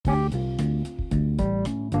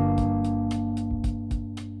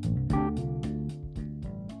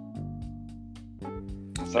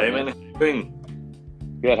What's up, Hey man? man, how you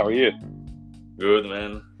doing? Good. How are you? Good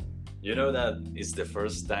man. You know that it's the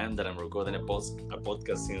first time that I'm recording a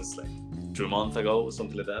podcast since like 2 months ago,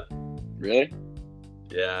 something like that. Really?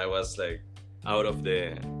 Yeah, I was like out of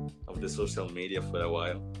the social media for a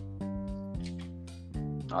while.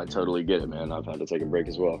 I totally get it, man. I've had to take a break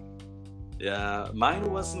as well. Yeah, mine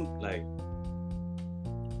wasn't a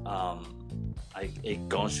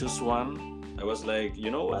conscious one. I was like,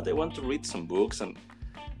 you know what? I want to read some books and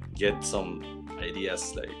get some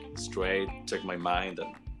ideas like straight, check my mind,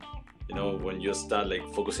 and when you start like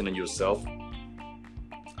focusing on yourself,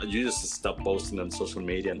 you just stop posting on social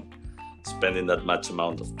media and spending that much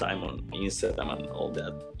amount of time on Instagram and all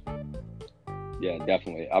that. Yeah,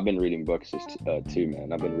 definitely. I've been reading books too,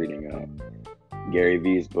 man. I've been reading Gary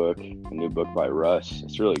Vee's book, a new book by Russ.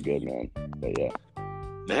 It's really good, man. But yeah.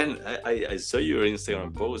 Man, I saw your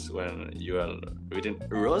Instagram post when you are reading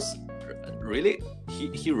Ross. Really?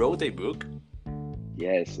 He wrote a book?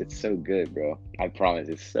 Yes, it's so good, bro. I promise,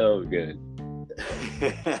 it's so good.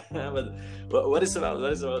 But what is about?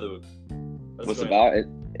 What is about the book? What's about it?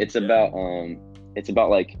 It's about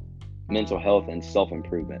like mental health and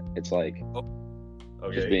self-improvement. It's like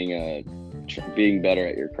just Okay. being better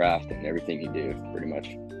at your craft and everything you do, pretty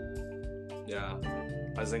much. Yeah,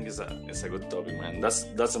 I think it's a good topic, man. That's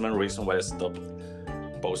the main reason why I stopped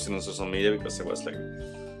posting on social media, because I was like,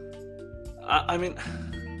 I mean,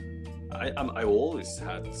 I always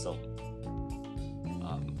had some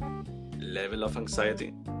level of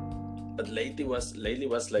anxiety, but lately was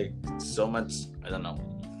like so much, I don't know,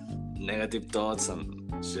 negative thoughts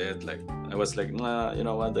and shit. Like I was like, nah, you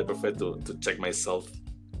know what? I prefer to check myself.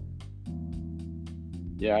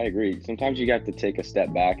 Yeah, I agree. Sometimes you got to take a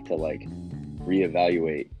step back to like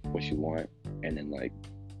reevaluate what you want, and then like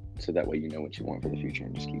so that way you know what you want for the future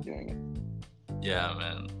and just keep doing it. Yeah,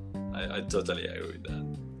 man, I totally agree with that.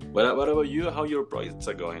 What about you? How your projects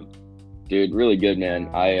are going? Dude, really good, man.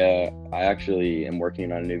 I actually am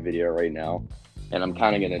working on a new video right now, and I'm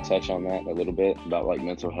kind of going to touch on that a little bit about like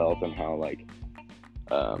mental health and how like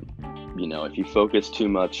if you focus too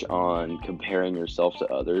much on comparing yourself to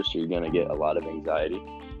others, you're going to get a lot of anxiety.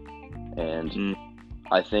 And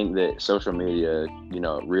I think that social media,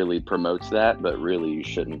 really promotes that, but really you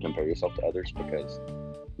shouldn't compare yourself to others, because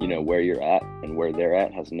where you're at and where they're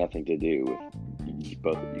at has nothing to do with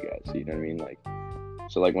both of you guys. You know what I mean? Like,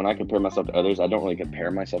 so like when I compare myself to others, I don't really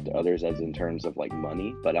compare myself to others as in terms of like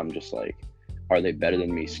money, but I'm just like, are they better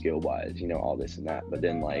than me skill wise? All this and that. But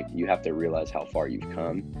then like you have to realize how far you've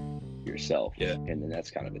come yourself. Yeah. And then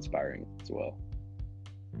that's kind of inspiring as well.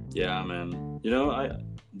 Yeah, man.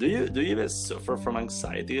 Do you even suffer from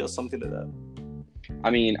anxiety or something like that? I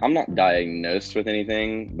mean, I'm not diagnosed with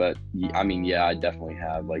anything, but I mean, yeah, I definitely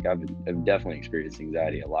have. Like, I've definitely experienced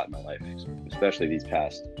anxiety a lot in my life, especially these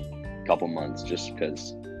past couple months, just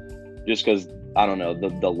because I don't know,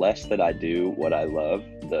 the less that I do what I love,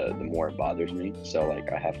 the more it bothers me. So like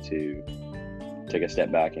I have to take a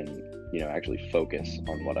step back and actually focus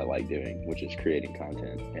on what I like doing, which is creating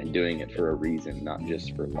content and doing it for a reason, not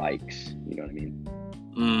just for likes. You know what I mean?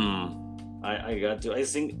 I got to. I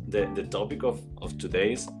think the topic of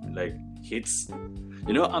today's like hits.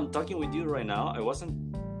 I'm talking with you right now. I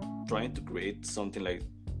wasn't trying to create something like,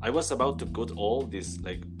 I was about to cut all this,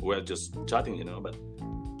 like we're just chatting, but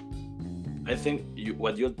I think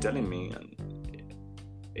what you're telling me, and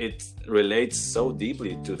it relates so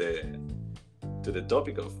deeply to the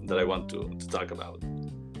topic that I want to talk about.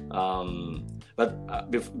 But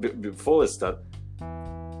before we start,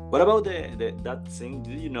 what about that thing?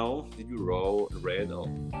 Did you read or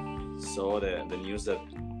saw the news that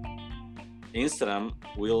Instagram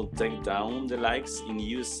will take down the likes in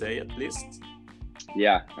USA at least?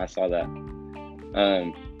 Yeah, I saw that.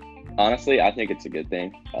 Honestly, I think it's a good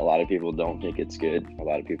thing. A lot of people don't think it's good. A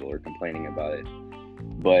lot of people are complaining about it.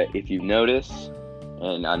 But if you notice,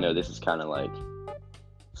 and I know this is kind of like,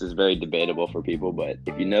 this is very debatable for people, but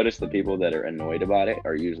if you notice, the people that are annoyed about it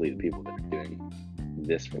are usually the people that are doing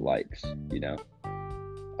this for likes.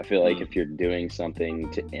 I feel like if you're doing something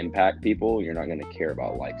to impact people, you're not going to care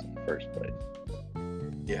about likes in the first place.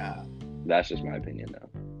 Yeah, that's just my opinion though.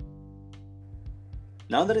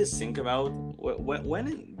 Now that I think about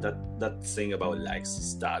when that thing about likes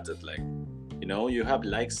started, like you have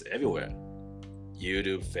likes everywhere: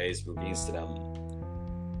 YouTube, Facebook, Instagram.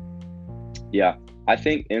 Yeah, I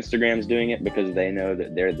think Instagram's doing it because they know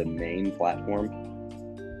that they're the main platform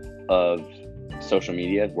of social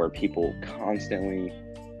media where people constantly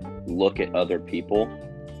look at other people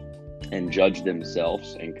and judge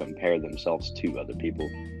themselves and compare themselves to other people.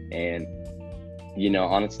 And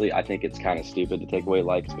Honestly, I think it's kind of stupid to take away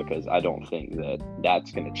likes because I don't think that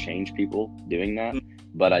that's going to change people doing that.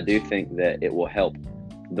 But I do think that it will help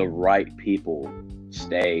the right people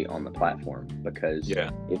stay on the platform, because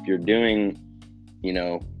if you're doing,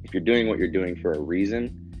 if you're doing what you're doing for a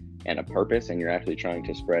reason and a purpose, and you're actually trying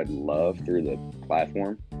to spread love through the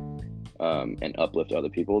platform, and uplift other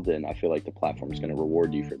people, then I feel like the platform is going to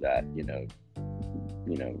reward you for that.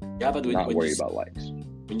 But not worry about likes.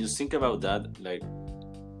 When you think about that, like,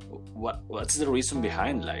 what's the reason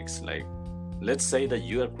behind likes? Like, let's say that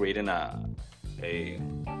you are creating a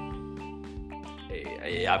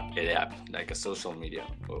app like a social media.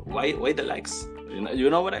 Why the likes? You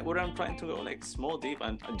know what I'm trying to go, like, small deep.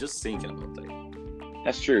 I'm just thinking about that.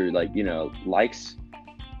 That's true. Like, likes.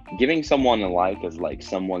 Giving someone a like is like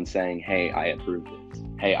someone saying, "Hey, I approve this.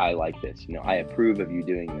 Hey, I like this. I approve of you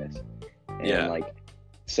doing this." And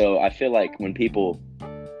so I feel like when people,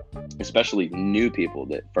 especially new people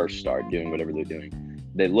that first start doing whatever they're doing,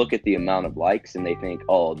 they look at the amount of likes and they think,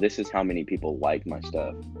 "Oh, this is how many people like my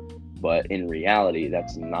stuff." But in reality,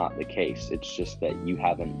 that's not the case. It's just that you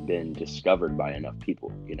haven't been discovered by enough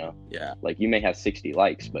people, Yeah. Like, you may have 60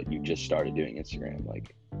 likes, but you just started doing Instagram.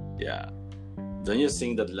 Like, yeah. Don't you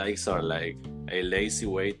think that likes are like a lazy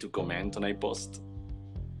way to comment on a post?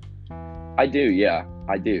 I do, yeah,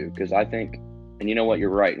 I do. Because I think, and you know what, you're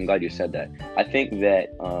right. I'm glad you said that. I think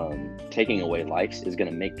that taking away likes is going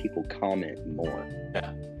to make people comment more.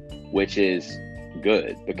 Yeah. Which is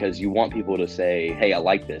good, because you want people to say, "Hey, I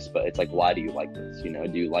like this," but it's like, why do you like this?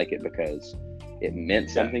 Do you like it because it meant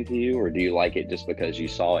something to you, or do you like it just because you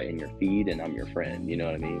saw it in your feed and I'm your friend? You know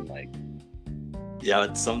what I mean? Like, yeah,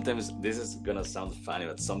 but sometimes, this is gonna sound funny,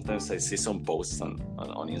 but sometimes I see some posts on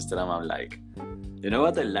Instagram. I'm like, you know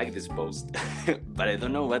what? I like this post, but I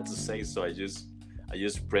don't know what to say, so I just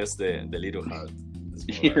press the little heart.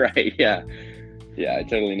 Right? Yeah. I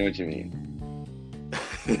totally know what you mean.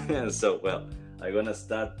 So, well, I'm gonna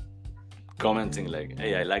start commenting like,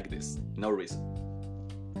 "Hey, I like this." No reason.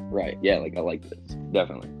 Right. Yeah. Like, I like this.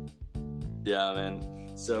 Definitely. Yeah, man.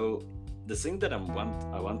 So the thing that I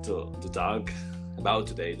want to talk about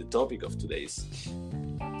today, the topic of today, is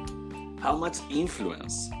how much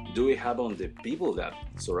influence do we have on the people that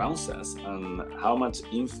surrounds us, and how much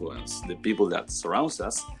influence the people that surrounds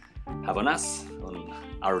us have on us, on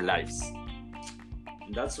our lives.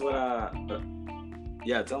 That's what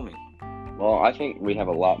yeah, tell me. Well, I think we have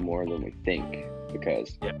a lot more than we think,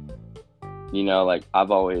 because like, I've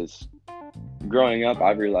always, growing up,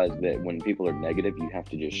 I've realized that when people are negative, you have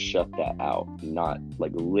to just shut that out, not,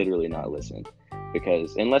 like, literally not listen.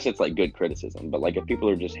 Because unless it's like good criticism, but like, if people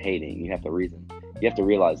are just hating, you have to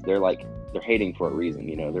realize they're hating for a reason.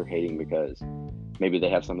 They're hating because maybe they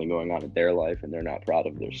have something going on in their life and they're not proud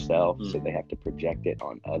of themselves, so they have to project it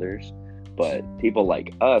on others. But people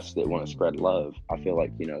like us that want to spread love, I feel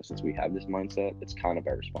like, since we have this mindset, it's kind of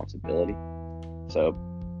our responsibility. So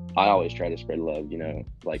I always try to spread love,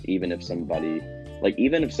 like, even if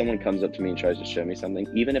someone comes up to me and tries to show me something,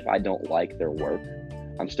 even if I don't like their work,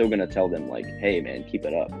 I'm still going to tell them, like, "Hey, man, keep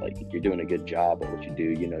it up. Like, you're doing a good job at what you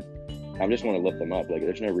do." I just want to lift them up. Like,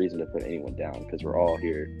 there's no reason to put anyone down, because we're all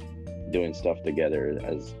here doing stuff together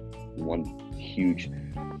as one huge,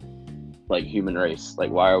 like, human race.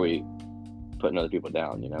 Like, why are we putting other people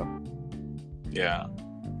down? Yeah.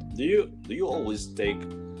 Do you always take,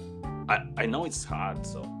 I know it's hard,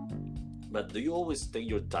 but do you always take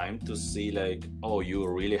your time to see, like, oh, you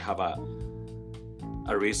really have a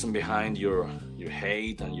reason behind your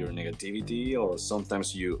hate and your negativity, or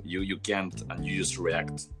sometimes you can't and you just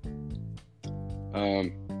react?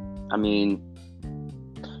 I mean,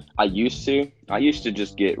 I used to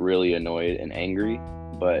just get really annoyed and angry,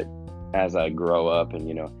 but as I grow up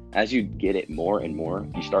and, as you get it more and more,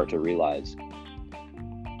 you start to realize,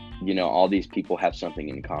 all these people have something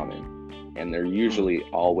in common, and they're usually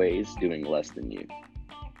always doing less than you.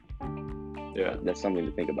 Yeah. That's something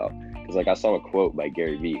to think about. Because, like, I saw a quote by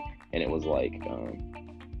Gary Vee, and it was like,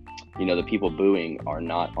 the people booing are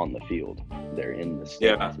not on the field. They're in the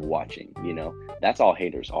stands watching, That's all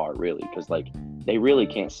haters are, really. Because, like, they really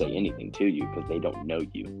can't say anything to you because they don't know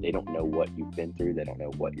you. They don't know what you've been through. They don't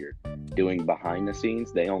know what you're doing behind the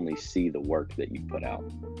scenes. They only see the work that you put out.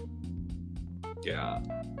 Yeah.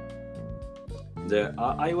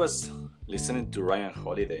 I was listening to Ryan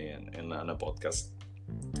Holiday in a podcast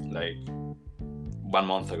like 1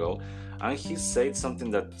 month ago, and he said something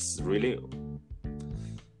that's really,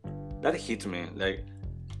 that hit me. Like,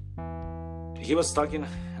 he was talking,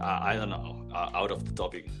 I don't know, out of the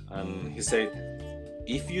topic, and he said,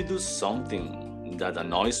 if you do something that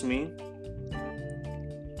annoys me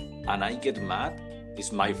and I get mad,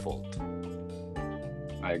 it's my fault.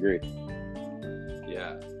 I agree.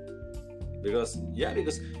 Yeah, because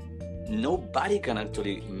nobody can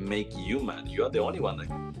actually make you mad. You are the only one that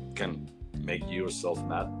can make yourself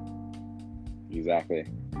mad. Exactly.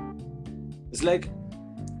 It's like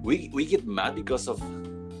we get mad because of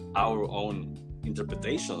our own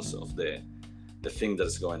interpretations of the thing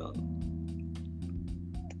that's going on.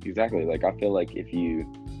 Exactly. Like, I feel like if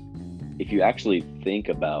you actually think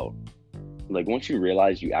about, like, once you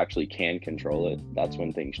realize you actually can control it, that's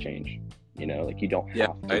when things change. You know, like, you don't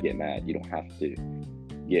have to get mad. You don't have to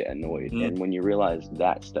get annoyed. And when you realize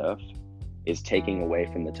that stuff is taking away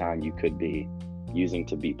from the time you could be using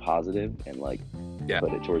to be positive and, like,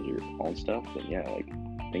 put it towards your own stuff, then yeah, like,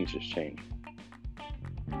 things just change.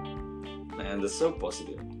 Man, that's so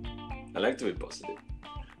positive. I like to be positive.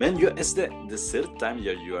 Man, it's the third time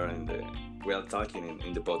you are we are talking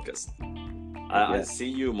in the podcast. I see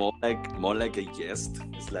you more like a guest.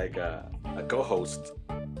 It's like a co-host.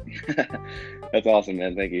 That's awesome,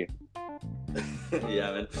 man. Thank you.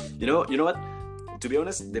 Yeah, man. You know what? To be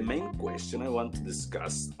honest, the main question I want to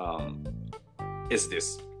discuss is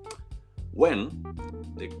this: when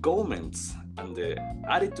the comments and the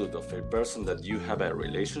attitude of a person that you have a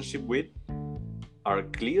relationship with are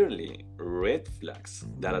clearly red flags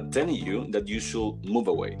that are telling you that you should move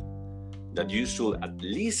away, that you should at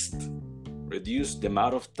least reduce the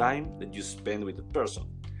amount of time that you spend with the person,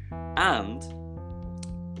 and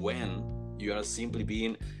when you are simply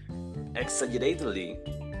being exaggeratedly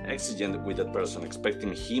exigent with that person,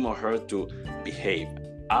 expecting him or her to behave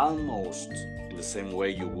almost in the same way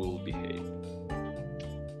you will behave.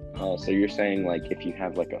 So you're saying, like, if you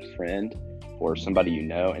have, like, a friend or somebody you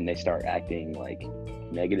know and they start acting, like,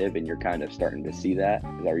 negative and you're kind of starting to see that? Is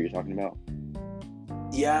that what you're talking about?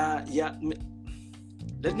 Yeah.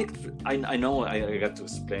 I know I got to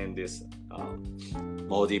explain this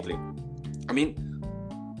more deeply. I mean,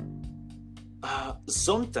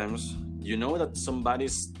 sometimes you know that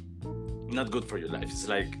somebody's not good for your life. It's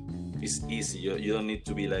like, it's easy. You don't need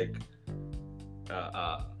to be like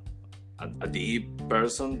a deep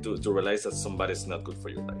person to realize that somebody's not good for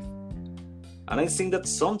your life. And I think that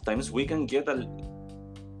sometimes we can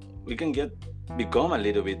become a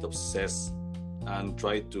little bit obsessed and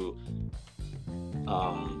try to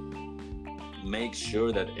make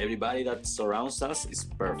sure that everybody that surrounds us is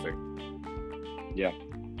perfect. Yeah.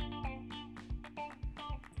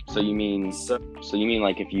 So you mean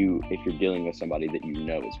like if you're dealing with somebody that you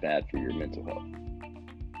know is bad for your mental health?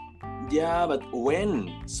 Yeah, but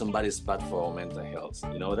when somebody's bad for our mental health,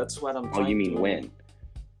 that's what I'm trying to... Oh, you mean when?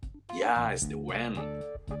 Yeah, it's the when.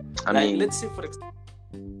 I mean, let's say for example,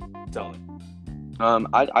 tell me.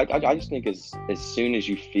 I just think as soon as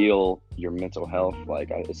you feel your mental health,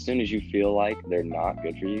 like as soon as you feel like they're not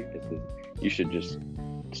good for you, you should just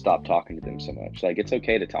stop talking to them so much. Like, it's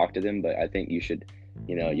okay to talk to them, but I think you should,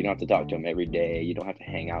 you don't have to talk to them every day. You don't have to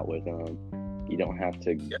hang out with them. You don't have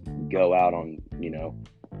to go out on, you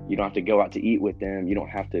don't have to go out to eat with them. You don't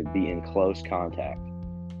have to be in close contact,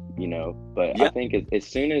 but I think as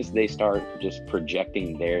soon as they start just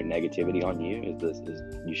projecting their negativity on you,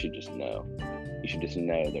 you should just know. You should just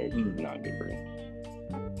know they're not good for you.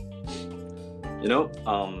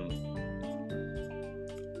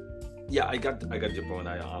 Yeah, I got your point.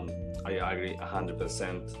 I agree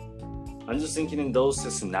 100%. I'm just thinking in those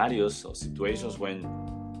scenarios or situations when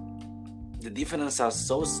the differences are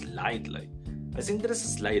so slight, like I think there is a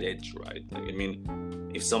slight edge, right? Like, I mean,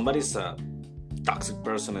 if somebody's a toxic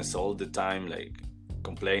person is all the time like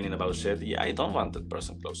complaining about shit, yeah, I don't want that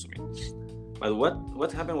person close to me. But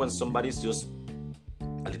what happens when somebody's just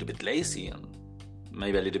a little bit lazy and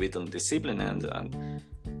maybe a little bit undisciplined and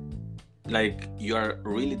like you are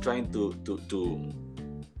really trying to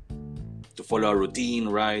follow a routine,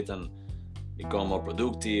 right, and become more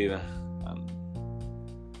productive, and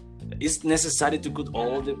it's necessary to cut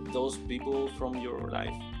all those people from your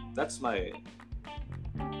life? That's my...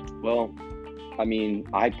 Well, I mean,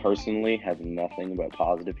 I personally have nothing but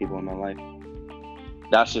positive people in my life.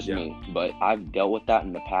 That's just me, but I've dealt with that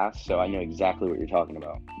in the past, so I know exactly what you're talking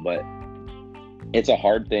about. But it's a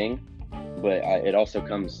hard thing, but it also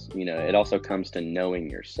comes to knowing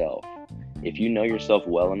yourself. If you know yourself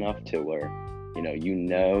well enough to where, you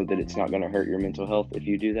know that it's not going to hurt your mental health if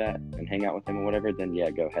you do that and hang out with them or whatever, then yeah,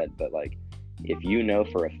 go ahead. But like, if you know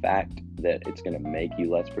for a fact that it's going to make you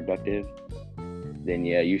less productive, then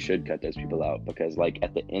yeah, you should cut those people out, because like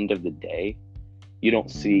at the end of the day, you don't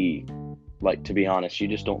see, like, to be honest, you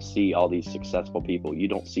just don't see all these successful people. You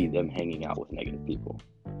don't see them hanging out with negative people,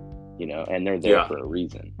 and they're there for a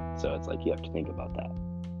reason. So it's like, you have to think about that.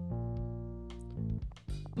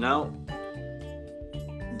 Now,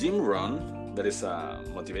 Jim Rohn that is a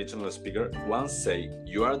motivational speaker, once say,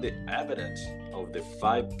 "You are the average of the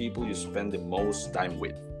 5 people you spend the most time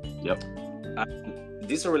with." Yep. And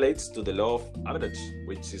this relates to the law of average,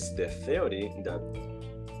 which is the theory that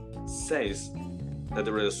says that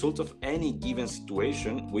the result of any given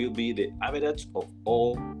situation will be the average of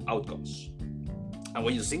all outcomes. And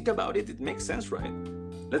when you think about it, it makes sense, right?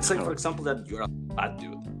 Let's say, for example, that you're a fat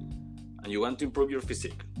dude and you want to improve your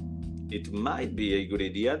physique. It might be a good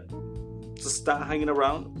idea to start hanging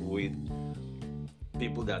around with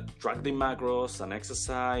people that track the macros and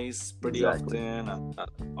exercise pretty often and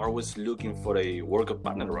are always looking for a workout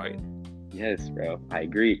partner, right? Yes, bro. I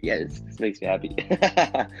agree. Yes, this makes me happy.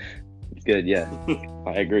 It's good, yeah.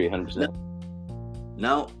 I agree 100%.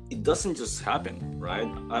 Now, it doesn't just happen, right?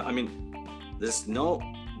 I mean, there's no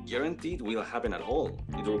guarantee it will happen at all.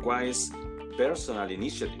 It requires personal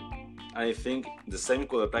initiative. I think the same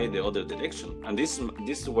could apply the other direction. And this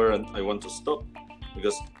is where I want to stop,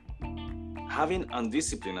 because having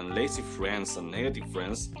undisciplined and lazy friends and negative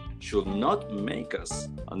friends should not make us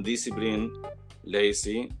undisciplined,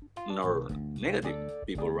 lazy, nor negative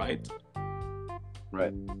people, right?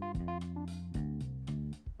 Right.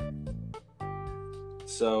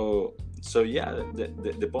 So yeah,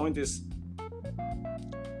 the point is,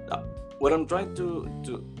 what I'm trying to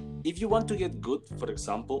if you want to get good, for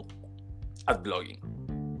example, at blogging,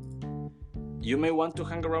 you may want to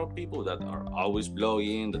hang around people that are always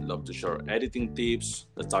blogging, that love to share editing tips,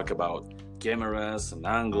 that talk about cameras and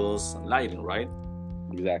angles and lighting, right?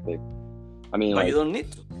 Exactly. I mean, but like, you don't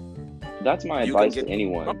need to. That's my advice to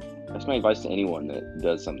anyone. That's my advice to anyone that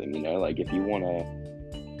does something, you know, like if you want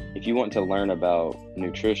to learn about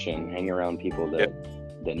nutrition, hang around people that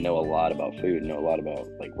know a lot about food, know a lot about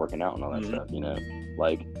like working out and all that stuff, you know,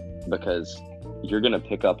 like, because you're going to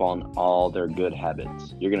pick up on all their good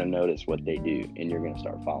habits. You're going to notice what they do and you're going to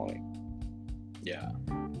start following. Yeah.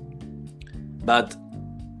 But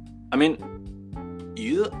I mean,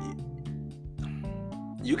 you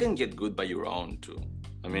can get good by your own too.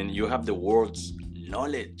 I mean, you have the world's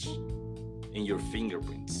knowledge in your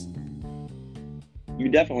fingerprints. You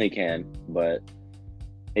definitely can, but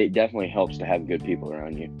it definitely helps to have good people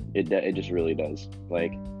around you. It just really does.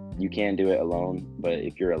 Like, you can do it alone, but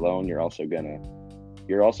if you're alone, you're also going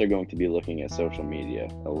to be looking at social media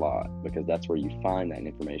a lot, because that's where you find that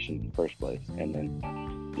information in the first place. And then,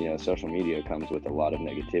 you know, social media comes with a lot of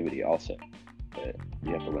negativity also, but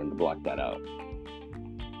you have to learn to block that out.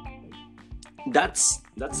 That's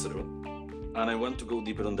true, and I want to go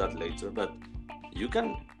deeper on that later. But you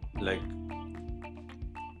can, like,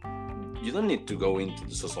 you don't need to go into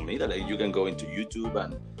the social media. Like, you can go into YouTube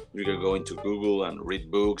and you can go into Google and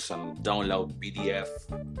read books and download PDF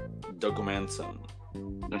documents. And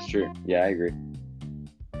that's true. Yeah, I agree.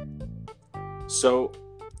 So,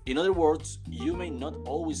 in other words, you may not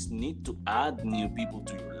always need to add new people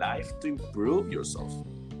to your life to improve yourself.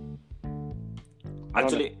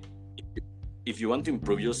 Actually, if you want to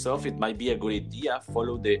improve yourself, it might be a good idea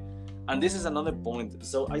and this is another point.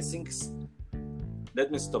 So I think,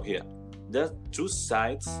 let me stop here. There are 2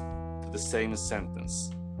 sides to the same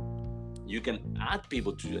sentence. You can add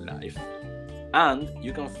people to your life, and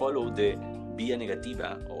you can follow the via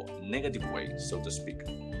negativa, or negative way, so to speak,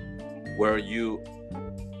 where you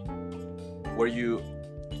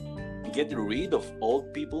get rid of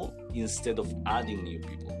old people instead of adding new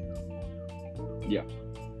people. Yeah.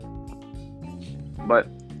 But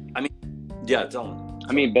I mean, yeah, tell me.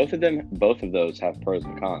 I mean, both of those have pros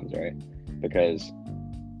and cons, right? Because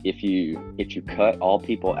if you cut all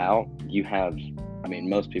people out, you have, I mean,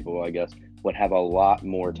 most people, I guess, would have a lot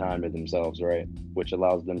more time to themselves, right? Which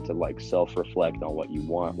allows them to like self-reflect on what you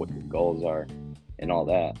want, what your goals are, and all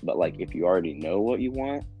that. But like, if you already know what you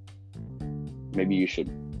want, maybe you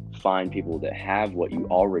should find people that have what you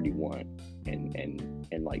already want and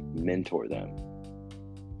like mentor them.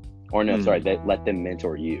 Or no, sorry, let them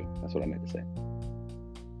mentor you. That's what I meant to say.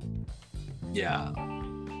 Yeah,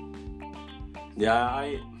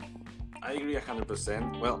 I agree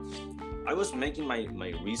 100%. Well, I was making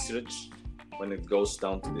my research when it goes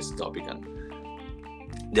down to this topic, and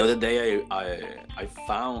the other day I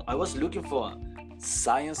found, I was looking for a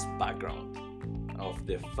science background of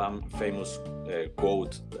the famous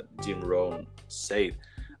quote that Jim Rohn said,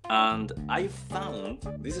 and I found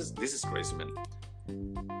this is crazy, man.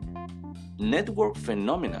 Network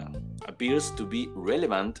phenomena appears to be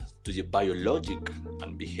relevant to the biologic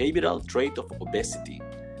and behavioral trait of obesity,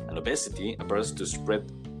 and obesity appears to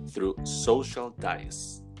spread through social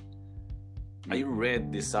ties. I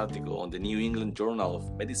read this article on the New England Journal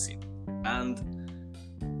of Medicine, and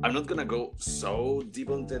I'm not gonna go so deep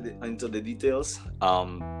into the details,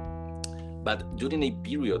 But during a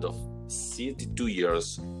period of 32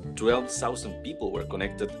 years, 12,000 people were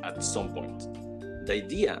connected at some point. The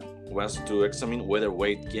idea was to examine whether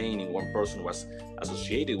weight gain in one person was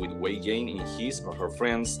associated with weight gain in his or her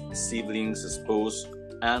friends, siblings, spouse,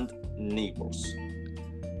 and neighbors.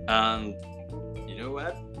 And you know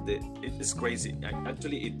what? It is crazy.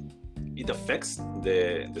 Actually, it affects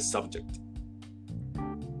the subject.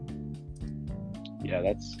 Yeah,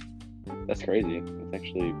 that's crazy. It's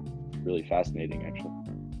actually really fascinating, actually.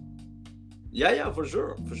 Yeah, for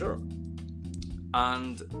sure.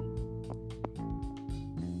 And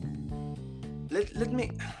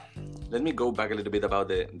let me go back a little bit about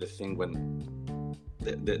the thing when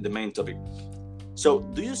the main topic. So,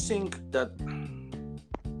 do you think that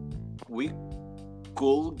we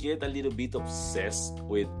could get a little bit obsessed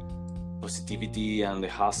with positivity and the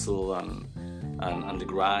hustle and the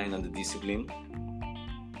grind and the discipline?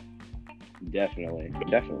 Definitely,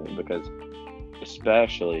 because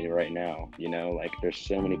especially right now, you know, like there's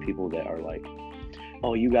so many people that are like,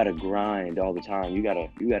 oh, you gotta grind all the time. You gotta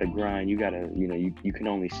grind. You gotta, you know, you can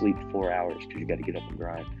only sleep 4 hours because you gotta get up and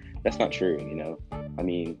grind. That's not true, you know. I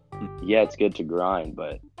mean, yeah, it's good to grind,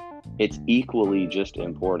 but it's equally just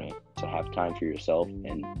important to have time for yourself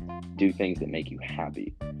and do things that make you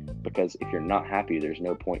happy. Because if you're not happy, there's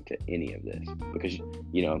no point to any of this. Because,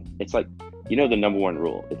 you know, it's like, you know, the number one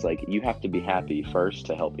rule. It's like you have to be happy first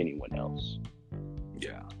to help anyone else.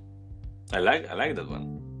 Yeah, I like that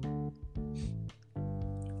one.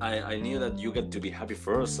 I knew that you get to be happy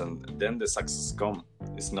first, and then the success come.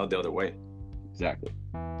 It's not the other way. Exactly.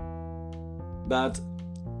 But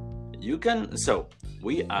you can. So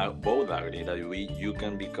we are both agree that you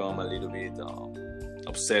can become a little bit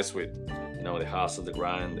obsessed with, you know, the hustle, the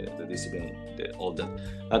grind, the discipline, all that.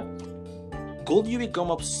 But could you become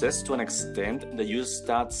obsessed to an extent that you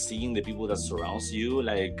start seeing the people that surrounds you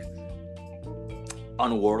like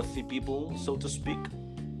unworthy people, so to speak?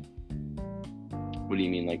 What do you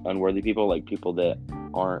mean, like unworthy people? Like people that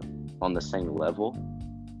aren't on the same level?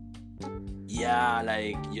 Yeah,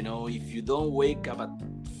 like, you know, if you don't wake up at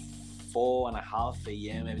 4:30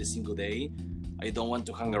 a.m. every single day, I don't want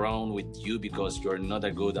to hang around with you because you're not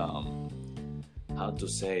a good how to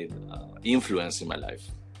say it, influence in my life.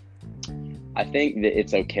 I think that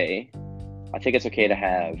it's okay. I think it's okay to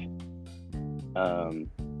have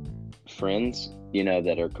friends, you know,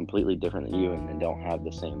 that are completely different than you and don't have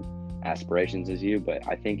the same aspirations as you. But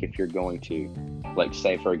I think if you're going to, like,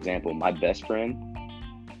 say, for example, my best friend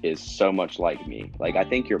is so much like me. Like, I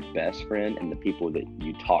think your best friend and the people that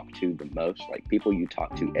you talk to the most, like people you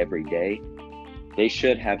talk to every day, they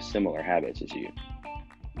should have similar habits as you.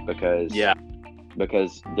 Because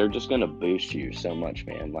they're just going to boost you so much,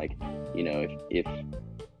 man. Like, you know, if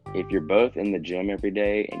you're both in the gym every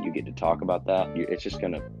day and you get to talk about that, it's just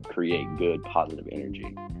going to create good, positive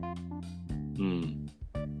energy.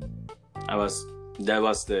 That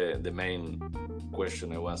was the main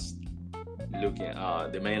question I was looking,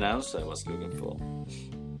 the main answer I was looking for.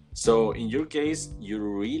 So in your case, you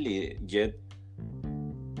really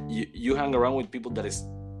you hang around with people that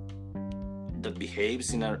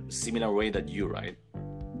behaves in a similar way that you, right?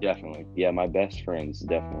 Definitely. Yeah, my best friends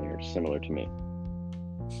definitely are similar to me.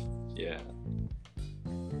 Yeah.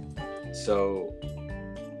 So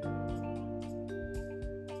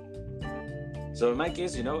in my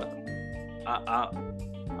case, you know, I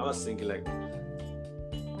was thinking, like,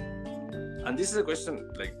 and this is a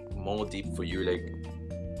question like more deep for you, like,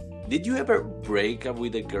 did you ever break up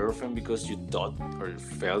with a girlfriend because you thought or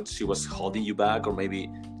felt she was holding you back, or maybe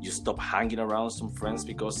you stopped hanging around some friends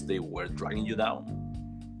because they were dragging you down?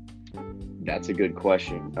 That's a good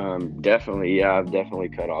question. Definitely, yeah, I've definitely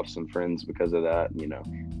cut off some friends because of that. You know,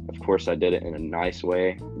 of course I did it in a nice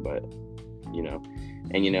way, but, you know,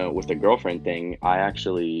 and, you know, with the girlfriend thing, I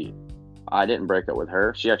didn't break up with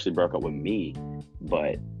her. She actually broke up with me,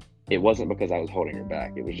 but it wasn't because I was holding her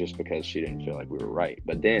back. It was just because she didn't feel like we were right.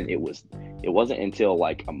 But then it wasn't until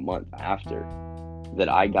like a month after that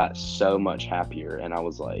I got so much happier, and I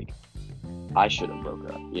was like, I should have broke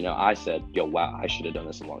up. You know, I said, yo, wow, I should have done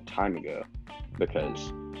this a long time ago,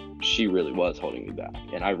 because she really was holding me back,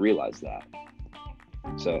 and I realized that.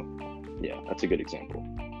 So, yeah, that's a good example.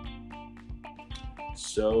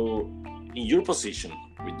 So, in your position,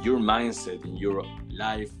 with your mindset, in your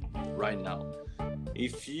life right now,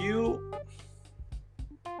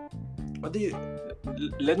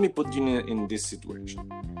 let me put you in this situation.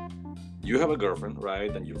 You have a girlfriend,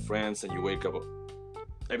 right? And your friends, and you wake up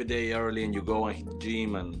every day early and you go and hit the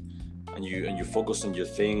gym and you focus on your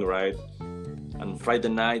thing, right? And Friday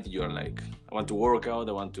night you're like, I want to work out.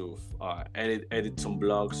 I want to edit some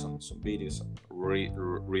blogs, some videos,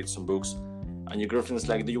 read some books. And your girlfriend's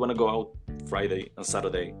like, do you want to go out Friday and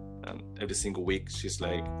Saturday? And every single week she's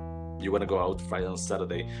like, you want to go out Friday and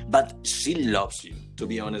Saturday. But she loves you. To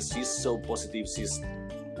be honest, she's so positive. She's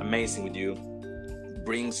amazing with you.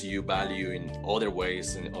 Brings you value in other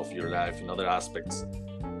ways of your life, in other aspects.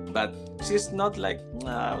 But she's not like,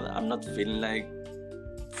 I'm not feeling like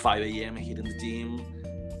 5 a.m. hitting the gym.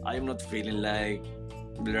 I'm not feeling like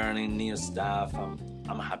learning new stuff.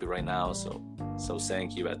 I'm happy right now, so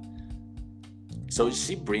thank you. But so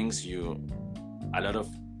she brings you a lot of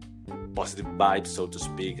positive vibes, so to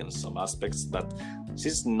speak, in some aspects, but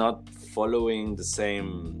she's not following the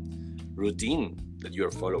same routine that you're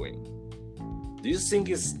following. Do you think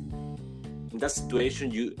is in that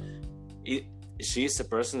situation she's a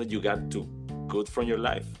person that you got to good from your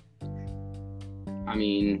life? I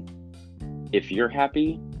mean, if you're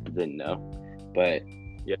happy, then no. But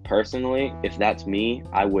yeah, personally, if that's me,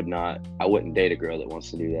 I wouldn't date a girl that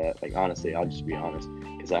wants to do that. Like, honestly, I'll just be honest,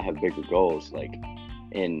 because I have bigger goals. Like,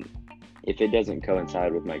 and if it doesn't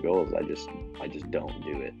coincide with my goals, I just don't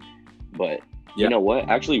do it. But you know what?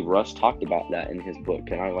 Actually, Russ talked about that in his book.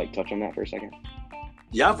 Can I touch on that for a second?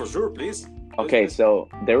 Yeah, for sure, please. Okay, so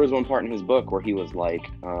there was one part in his book where he was like,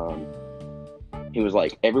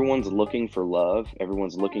 everyone's looking for love,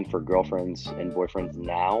 everyone's looking for girlfriends and boyfriends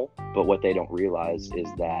now, but what they don't realize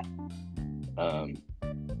is that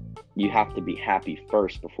you have to be happy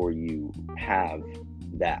first before you have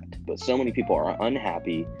that. But so many people are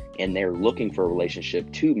unhappy and they're looking for a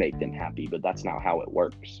relationship to make them happy, but that's not how it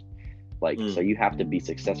works. So you have to be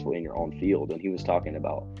successful in your own field. And he was talking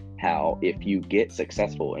about how if you get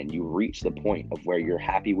successful and you reach the point of where you're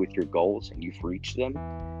happy with your goals and you've reached them,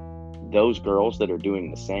 those girls that are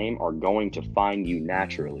doing the same are going to find you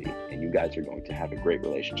naturally, and you guys are going to have a great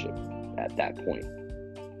relationship at that point.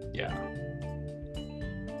 Yeah.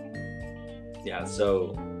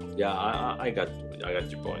 So I got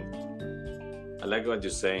your point. I like what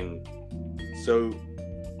you're saying. So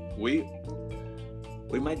we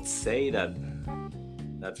might say that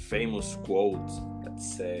famous quote that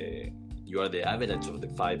say you are the average of the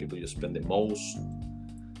 5 people you spend the most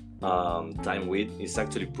time with is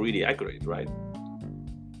actually pretty accurate, right?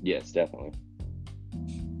 Yes, definitely.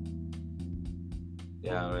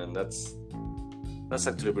 Yeah, I mean that's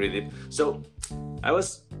actually pretty deep. So I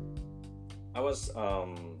was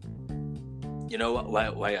you know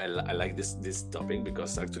why I like this topic,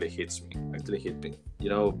 because actually hit me. You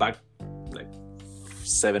know, back like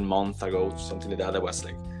 7 months ago, something like that, I was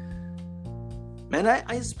like, man,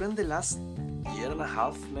 I spent the last year and a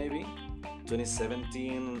half, maybe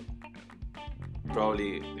 2017,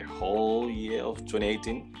 probably the whole year of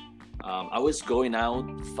 2018, I was going out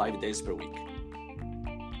 5 days per week.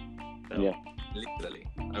 Yeah, literally,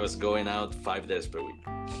 I was going out 5 days per week,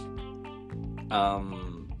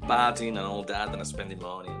 partying and all that, and spending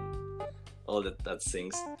money and all that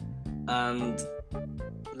things. And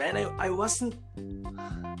man, I wasn't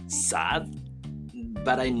sad,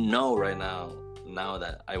 but I know right now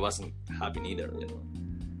that I wasn't happy either, you know.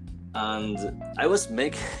 And I was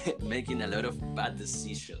making a lot of bad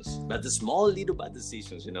decisions, but the small little bad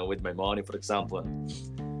decisions, you know, with my money, for example, and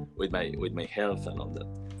with my health and all that.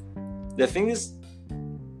 The thing is,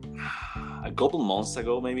 a couple months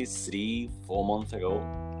ago, maybe 3-4 months ago,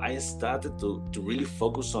 I started to really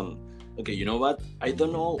focus on, okay, you know what? I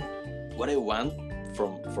don't know what I want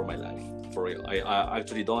for my life, for real. I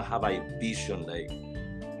actually don't have a vision like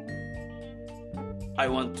I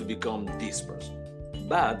want to become this person,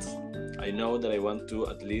 but I know that I want to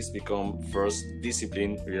at least become first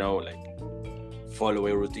disciplined, you know, like follow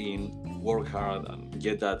a routine, work hard, and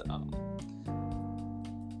get that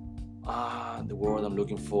the word I'm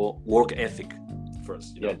looking for, work ethic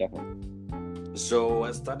first, you know? Yeah, definitely. So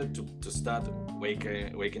I started to start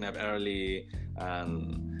waking up early,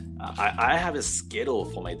 and I have a schedule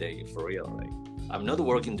for my day, for real. Like, I'm not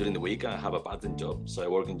working during the week. I have a part-time job, so I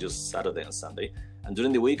work in just Saturday and Sunday. And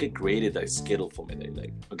during the week, I created a schedule for my day.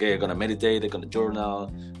 Like, okay, I'm gonna meditate, I'm gonna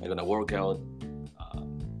journal, I'm gonna work out,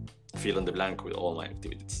 fill in the blank with all my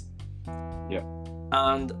activities. Yeah.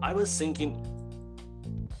 And I was thinking,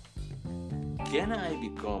 can I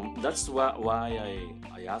become? That's why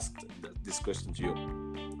I asked this question to you.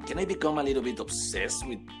 Can I become a little bit obsessed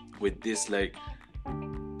with this? Like,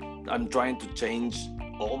 I'm trying to change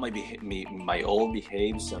all my old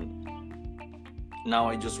behaves, and now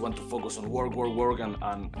I just want to focus on work, and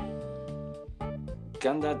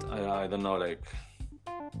can that I don't know, like,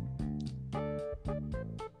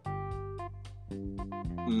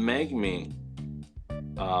 make me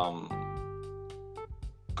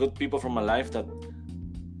good people from my life that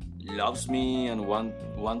loves me and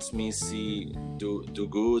wants me do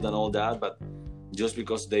good and all that, but just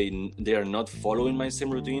because they are not following my same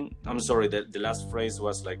routine. I'm sorry, the last phrase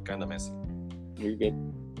was like kind of messy. You're good.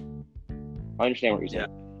 I understand what you're saying.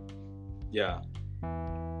 Yeah.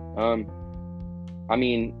 I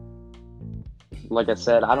mean, like I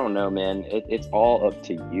said, I don't know, man. It's all up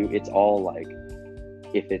to you. It's all like,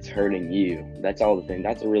 if it's hurting you, that's all the thing.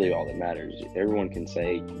 That's really all that matters. Everyone can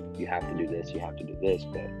say you have to do this, you have to do this,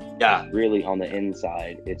 but yeah, really on the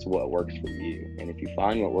inside, it's what works for you. And if you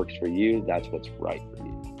find what works for you, that's what's right for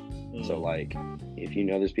you. So like, if you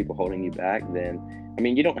know there's people holding you back, then, I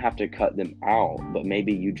mean, you don't have to cut them out, but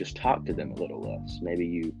maybe you just talk to them a little less. Maybe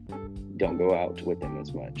you don't go out with them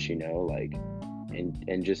as much, you know, like,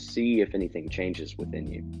 and just see if anything changes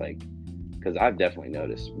within you. Like, because I've definitely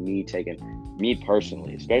noticed me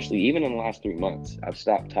personally, especially even in the last 3 months, I've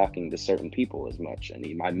stopped talking to certain people as much, and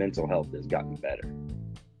my mental health has gotten better.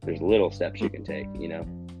 There's little steps you can take, you know?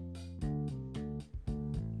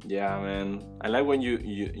 Yeah, man. I like when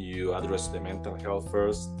you address the mental health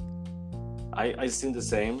first. I seen the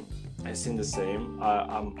same.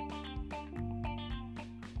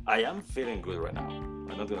 I am feeling good right now.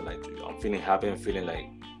 I'm not gonna lie to you. I'm feeling happy. I'm feeling like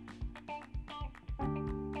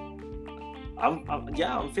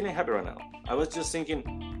I'm feeling happy right now. I was just thinking,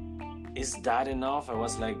 is that enough? I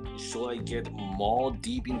was like, should I get more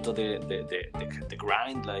deep into the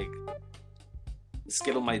grind? Like,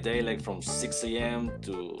 schedule my day like from 6 a.m.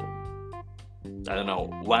 to, I don't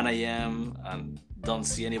know, 1 a.m. and don't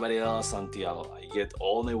see anybody else until I get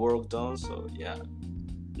all my work done. So yeah,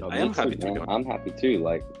 I am happy too. I'm happy too.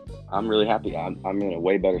 Like, I'm really happy. I'm in a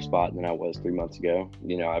way better spot than I was 3 months ago.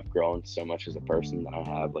 You know, I've grown so much as a person than I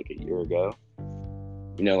have like a year ago.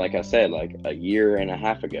 You know, like I said, like a year and a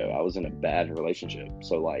half ago, I was in a bad relationship.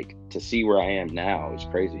 So like, to see where I am now is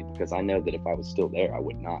crazy, because I know that if I was still there, I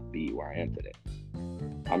would not be where I am today.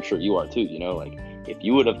 I'm sure you are too, you know, like if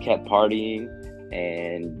you would have kept partying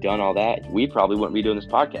and done all that, we probably wouldn't be doing this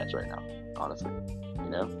podcast right now, honestly, you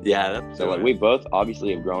know? Yeah. That's so like, we both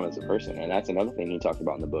obviously have grown as a person. And that's another thing he talked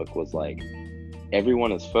about in the book, was like,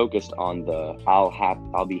 everyone is focused on the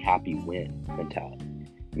I'll be happy when mentality,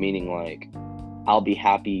 meaning like, I'll be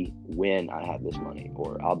happy when I have this money,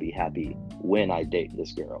 or I'll be happy when I date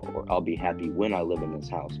this girl, or I'll be happy when I live in this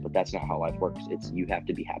house. But that's not how life works. It's, you have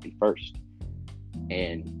to be happy first.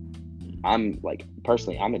 And I'm like,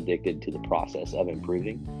 personally, I'm addicted to the process of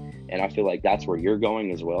improving, and I feel like that's where you're going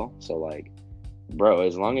as well. So like, bro,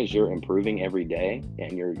 as long as you're improving every day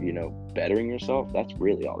and you're, you know, bettering yourself, that's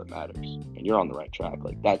really all that matters, and you're on the right track.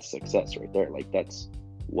 Like, that's success right there. Like, that's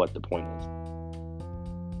what the point is.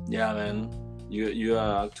 Yeah, man. You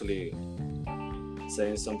are actually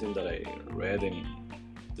saying something that I read in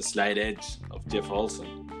The Slight Edge of Jeff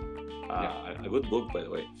Olson, a good book, by the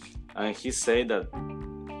way. And he said that,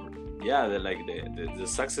 yeah, the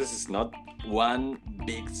success is not one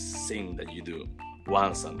big thing that you do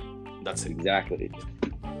once and that's it. Exactly.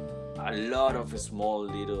 A lot of small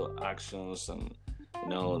little actions and, you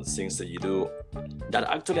know, things that you do that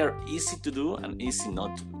actually are easy to do and easy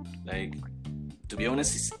not to do. Like, to be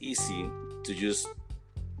honest, it's easy to just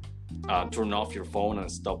turn off your phone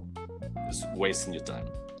and stop just wasting your time.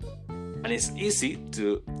 And it's easy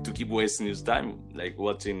to keep wasting your time, like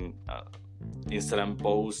watching Instagram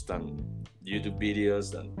posts and YouTube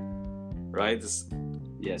videos, and right?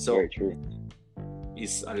 Yeah, so very true.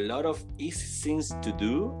 It's a lot of easy things to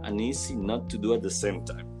do and easy not to do at the same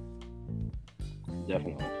time.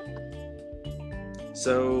 Definitely.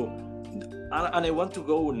 So, and I want to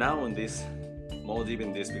go now on this, more deep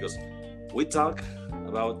in this, because we talk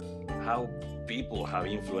about how people have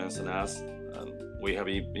influence on us, and we have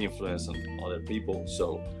influence on other people.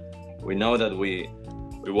 So we know that we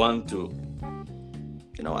want to,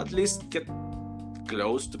 you know, at least get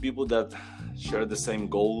close to people that share the same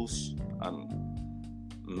goals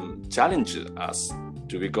and challenge us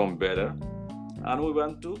to become better. And we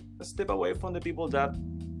want to step away from the people that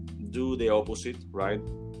do the opposite, right?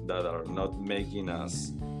 That are not making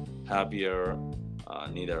us happier,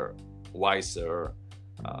 neither wiser,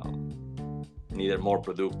 neither more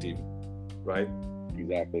productive, right?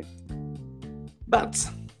 Exactly. But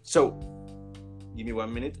so, give me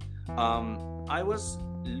 1 minute. I was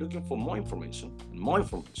looking for more information,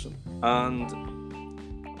 and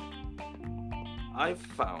I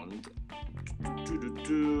found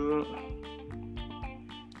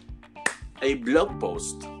a blog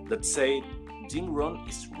post that said Jim Rohn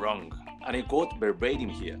is wrong, and I quote verbatim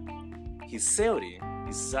here. His theory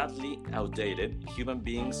is sadly outdated. Human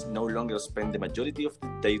beings no longer spend the majority of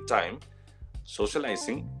their time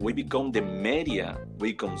socializing, we become the media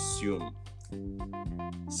we consume.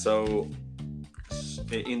 So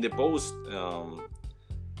in the post,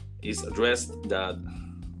 is addressed that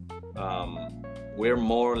we're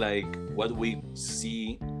more like what we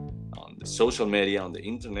see on the social media, on the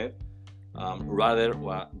internet, rather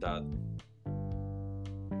that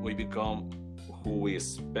we become who we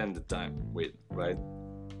spend the time with, right?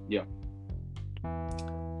 Yeah.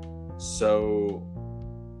 So,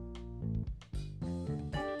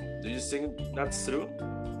 do you think that's true?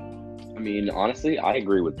 I mean, honestly, I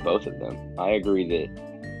agree with both of them. I agree that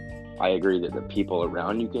the people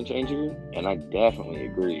around you can change you, and I definitely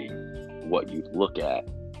agree what you look at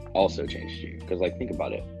also changes you. Because, like, think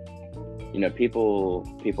about it. You know, people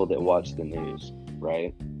that watch the news,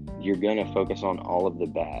 right? You're gonna focus on all of the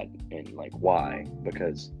bad, and like, why?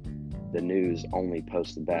 Because the news only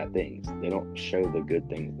posts the bad things. They don't show the good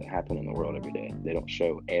things that happen in the world every day. They don't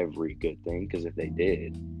show every good thing, because if they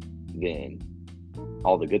did, then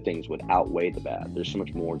all the good things would outweigh the bad. There's so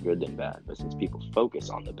much more good than bad. But since people focus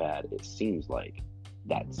on the bad, it seems like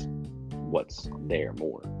that's what's there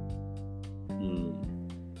more.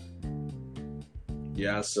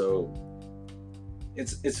 Yeah, so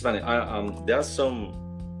it's funny. There's some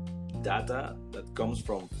data that comes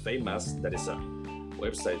from Famous, that is a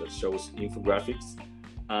website that shows infographics,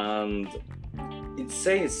 and it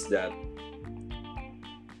says that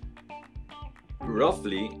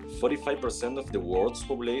roughly 45% of the world's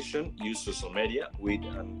population use social media, with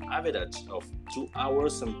an average of 2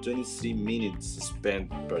 hours and 23 minutes spent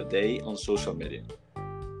per day on social media.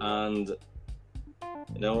 And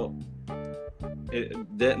you know, it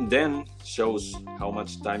then shows how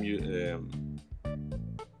much time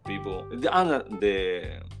people.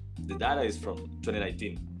 The data is from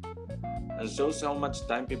 2019, and shows how much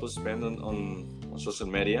time people spend on social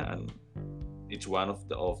media, and each one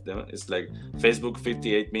of them is like Facebook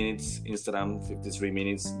 58 minutes, Instagram 53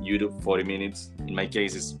 minutes, YouTube 40 minutes. In my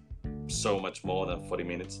case, it's so much more than 40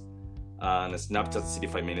 minutes, and Snapchat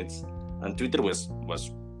 65 minutes, and Twitter was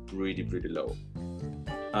pretty low.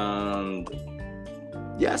 And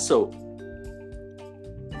yeah, so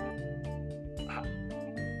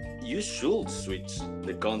you should switch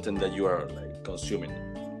the content that you are like consuming.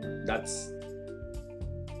 That's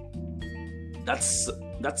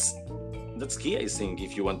key, I think,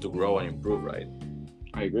 if you want to grow and improve, right?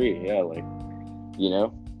 I agree. Yeah, like, you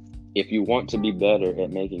know, if you want to be better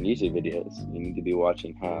at making YouTube videos, you need to be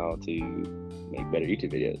watching how to make better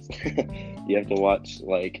YouTube videos. You have to watch,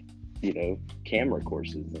 like, you know, camera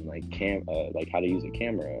courses, and like how to use a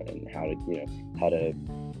camera, and how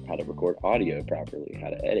to record audio properly, how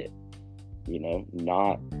to edit. You know,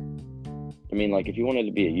 I mean, like, if you wanted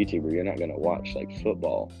to be a YouTuber, you're not going to watch like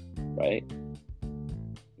football, right?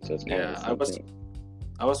 So it's kind of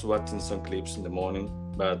I was watching some clips in the morning,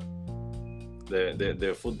 but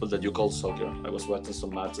the football that you call soccer, I was watching some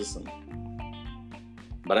matches,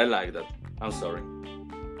 but I like that. I'm sorry.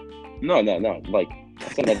 No. Like,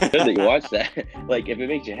 it's not good that you watch that. Like, if it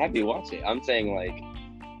makes you happy, watch it. I'm saying, like,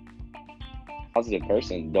 positive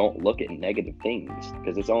person, don't look at negative things,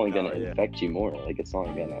 because it's only going to affect you more. Like, it's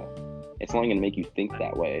only going to make you think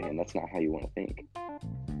that way, and that's not how you want to think.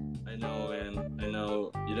 I know, man. I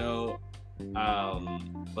know. You know,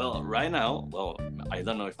 well, right now, I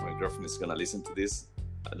don't know if my girlfriend is gonna listen to this,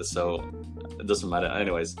 so it doesn't matter.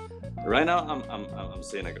 Anyways, right now I'm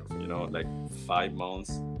seeing a girlfriend. You know, like 5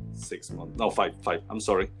 months, 6 months. No, five. I'm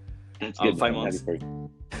sorry. That's good. 5 months.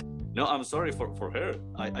 No, I'm sorry for her.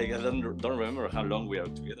 I don't remember how long we are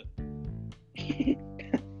together.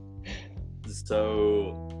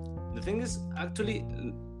 So the thing is, actually,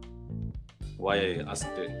 why I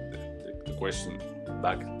asked the question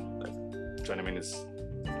back like 20 minutes.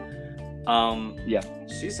 Yeah,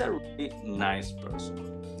 she's a really nice person,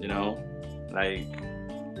 you know, like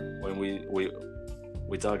when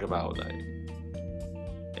we talk about like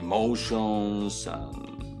emotions,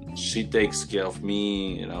 and she takes care of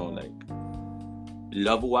me, you know, like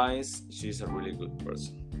love wise, she's a really good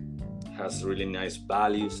person, has really nice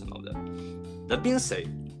values and all that. That being said,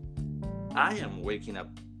 I am waking up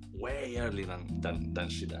way earlier than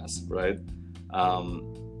she does, right?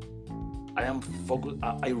 I am focused.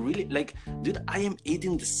 I really like, dude, I am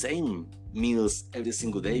eating the same meals every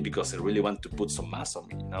single day because I really want to put some mass on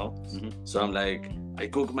me, you know? Mm-hmm. So I'm like, I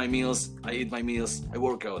cook my meals, I eat my meals, I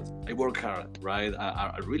work out, I work hard, right?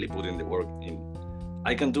 I really put in the work in.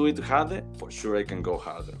 I can do it harder, for sure I can go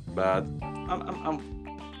harder, but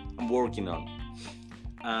I'm working on.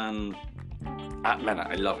 And man,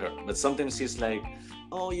 I love her, but sometimes she's like,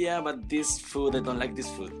 oh yeah, but this food, I don't like this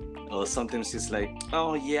food. Or sometimes she's like,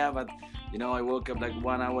 oh yeah, but I woke up like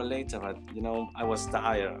 1 hour later, but I was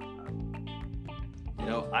tired.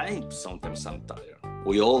 I'm tired.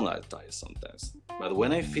 We all are tired sometimes. But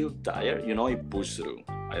when I feel tired, I push through.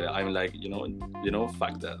 I'm like,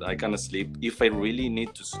 fuck that. I cannot sleep. If I really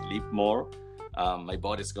need to sleep more, my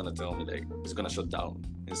body's gonna tell me like it's gonna shut down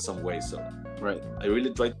in some way. So Right. I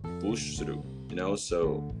really try to push through.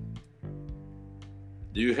 So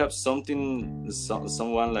do you have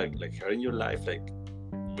someone like her in your life, like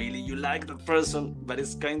really you like that person, but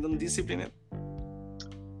it's kind of undisciplined?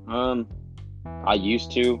 I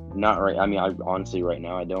used to, not right. I mean, I honestly right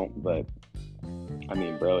now I don't, but I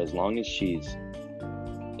mean, bro, as long as she's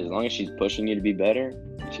pushing you to be better,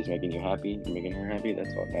 she's making you happy, you're making her happy,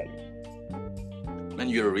 that's all that matters. And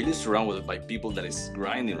you're really surrounded by people that is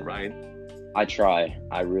grinding, right? I try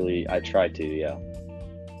to, yeah.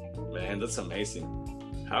 Man, that's amazing.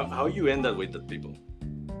 How you end up with the people?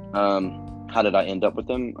 How did I end up with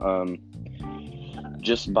them?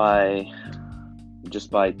 Just by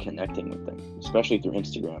connecting with them, especially through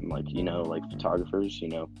Instagram, like photographers,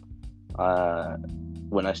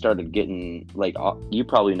 when I started getting, like, you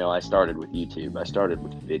probably know, I started with YouTube. I started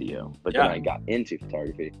with video, but then I got into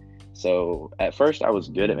photography. So at first I was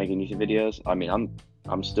good at making YouTube videos. I mean,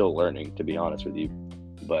 I'm still learning, to be honest with you,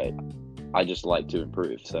 but I just like to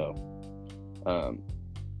improve. So,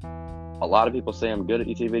 a lot of people say I'm good at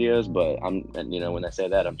YouTube videos, but when they say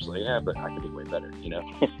that, I'm just like, yeah, but I could be way better,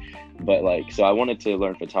 But so I wanted to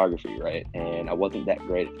learn photography, right? And I wasn't that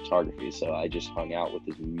great at photography, so I just hung out with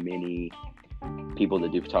as many people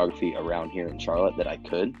that do photography around here in Charlotte that I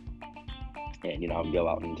could. And, I would go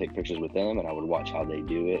out and take pictures with them, and I would watch how they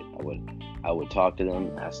do it. I would talk to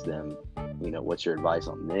them, ask them, what's your advice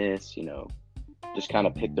on this? Just kind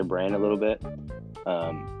of pick their brain a little bit.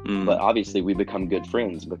 But obviously we become good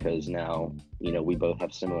friends because now, we both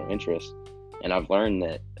have similar interests. And I've learned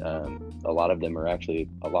that a lot of them are actually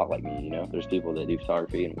a lot like me, There's people that do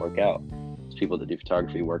photography and work out. There's people that do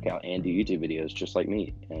photography, work out, and do YouTube videos just like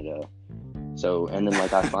me. And then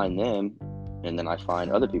I find them, and then I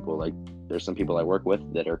find other people. Like, there's some people I work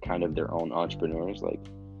with that are kind of their own entrepreneurs. Like,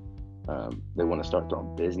 they want to start their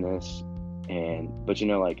own business. But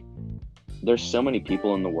there's so many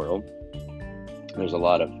people in the world. There's a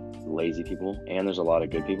lot of lazy people and there's a lot of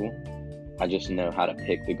good people. I just know how to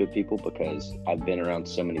pick the good people because I've been around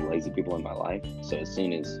so many lazy people in my life. So as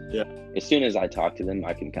soon as I talk to them,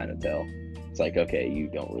 I can kind of tell. It's like, okay, you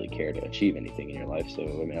don't really care to achieve anything in your life, so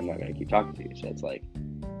I mean, I'm not going to keep talking to you. So it's like,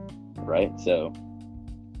 right? So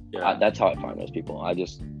that's how I find those people. I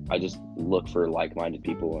just look for like-minded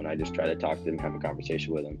people and I just try to talk to them, have a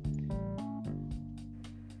conversation with them.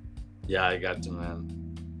 Yeah, I got you, man.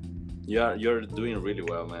 You're doing really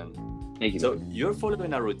well, man. Thank you. So you're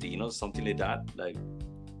following a routine or something like that, like?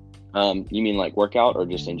 You mean like workout or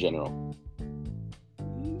just in general?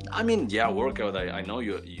 I mean, yeah, workout. I know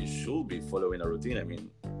you should be following a routine. I mean,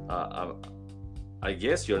 I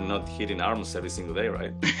guess you're not hitting arms every single day,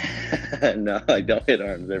 right? No, I don't hit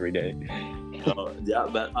arms every day. Yeah,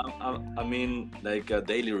 but I mean, like a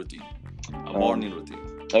daily routine, a morning routine.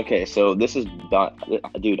 Okay, so this is,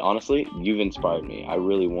 dude, honestly, you've inspired me. I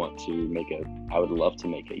really want to I would love to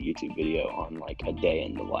make a YouTube video on like a day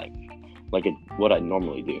in the life, like what I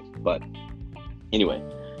normally do. But anyway,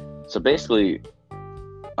 so basically,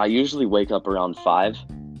 I usually wake up around 5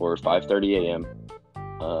 or 5:30 a.m.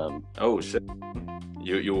 Oh shit!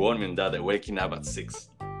 You warned me that waking up at 6.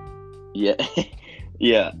 Yeah,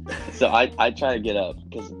 yeah. So I try to get up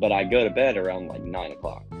but I go to bed around like 9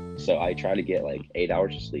 o'clock. So I try to get like 8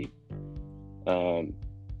 hours of sleep.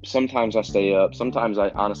 Sometimes I stay up. Sometimes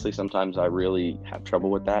I really have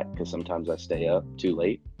trouble with that because sometimes I stay up too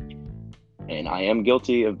late. And I am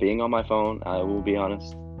guilty of being on my phone, I will be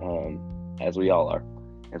honest, as we all are.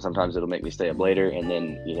 And sometimes it'll make me stay up later and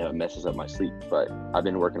then, it messes up my sleep. But I've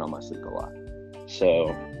been working on my sleep a lot.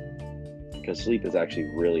 So, because sleep is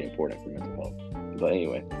actually really important for mental health. But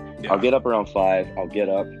anyway, I'll get up around 5. I'll get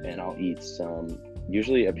up and I'll eat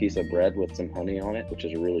usually a piece of bread with some honey on it, which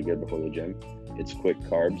is really good before the gym. It's quick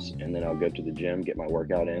carbs, and then I'll go to the gym, get my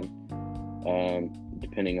workout in.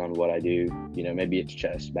 Depending on what I do, maybe it's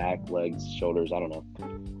chest, back, legs, shoulders, I don't know.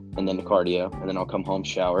 And then the cardio, and then I'll come home,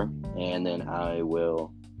 shower, and then I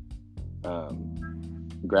will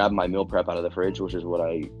grab my meal prep out of the fridge, which is what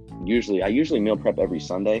I usually meal prep every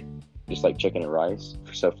Sunday, just like chicken and rice.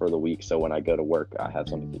 So for the week, so when I go to work, I have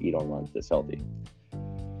something to eat on lunch that's healthy.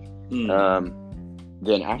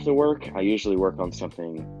 Then after work, I usually work on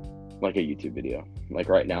something like a YouTube video. Like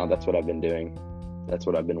right now, that's what I've been doing. That's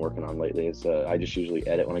what I've been working on lately. Is I just usually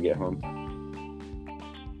edit when I get home.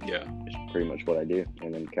 Yeah. It's pretty much what I do.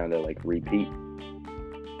 And then kind of like repeat.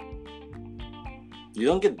 You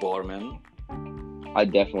don't get bored, man. I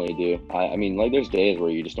definitely do. I mean, like, there's days where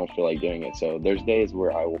you just don't feel like doing it. So there's days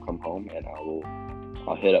where I will come home and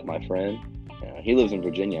I'll hit up my friend. He lives in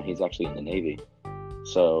Virginia. He's actually in the Navy.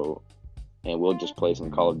 So, and we'll just play some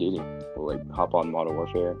Call of Duty. We'll like hop on Modern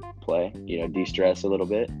Warfare, play, de-stress a little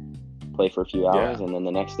bit, play for a few hours, and then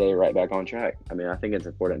the next day right back on track. I mean, I think it's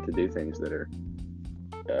important to do things that are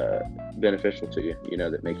beneficial to you,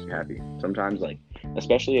 that make you happy. Sometimes, like,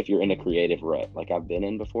 especially if you're in a creative rut, like I've been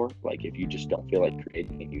in before, like if you just don't feel like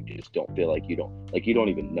creating and you just don't feel like you don't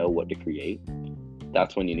even know what to create,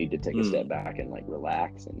 that's when you need to take a step back and like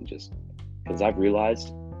relax and just, because I've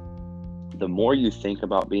realized the more you think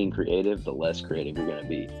about being creative, the less creative you're going to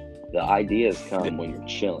be. The ideas come when you're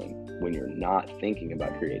chilling, when you're not thinking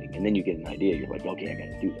about creating, and then you get an idea, you're like, okay, I got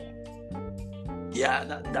to do that.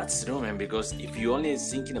 Yeah, that's true, man, because if you're only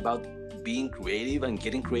thinking about being creative and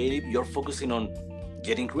getting creative, you're focusing on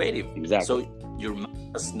getting creative. Exactly. So your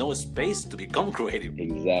mind has no space to become creative.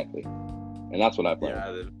 Exactly. And that's what I've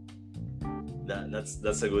learned. Yeah,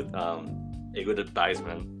 that's a good advice,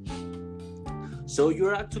 man. So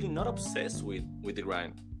you're actually not obsessed with the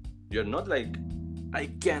grind. You're not like, I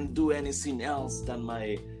can't do anything else than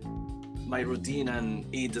my routine and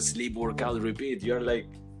eat, sleep, workout, repeat. You're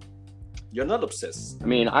not obsessed. I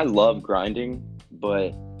mean, I love grinding,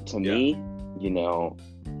 but to me,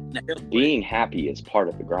 being happy is part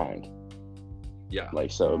of the grind. Yeah. Like,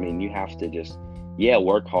 so, I mean, you have to just,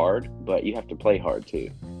 work hard, but you have to play hard too.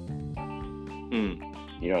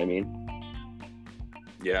 You know what I mean?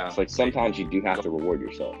 Yeah. It's like sometimes you do have to reward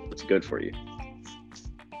yourself. It's good for you.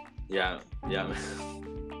 Yeah.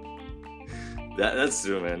 That's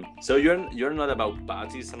true, man. So you're not about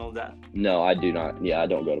parties and all that? No, I do not. Yeah, I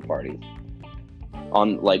don't go to parties.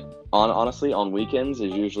 Honestly, on weekends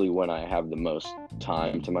is usually when I have the most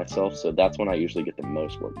time to myself. So that's when I usually get the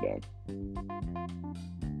most work done.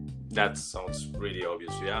 That sounds really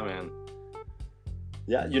obvious. Yeah, man.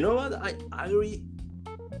 Yeah, you know what? I agree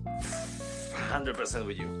 100%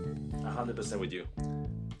 with you. 100% with you.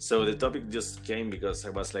 So the topic just came because I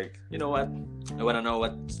was like, you know what? I want to know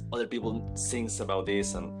what other people think about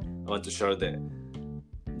this, and I want to share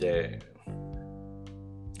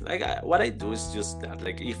what I do is just that.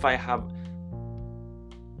 Like, if I have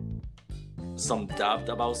some doubt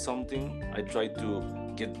about something, I try to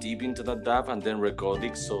get deep into that doubt and then record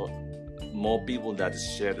it so more people that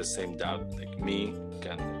share the same doubt, like me,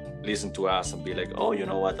 can listen to us and be like, oh, you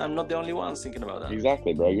know what? I'm not the only one thinking about that.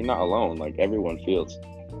 Exactly, bro. You're not alone. Like, everyone feels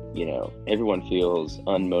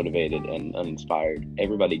unmotivated and uninspired.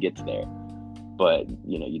 Everybody gets there. But,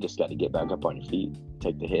 you just got to get back up on your feet,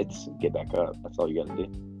 take the hits, and get back up. That's all you got to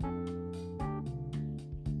do.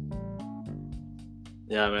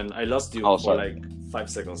 Yeah, man. I lost you for like 5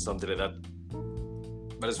 seconds, something like that.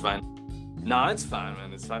 But it's fine. No, it's fine,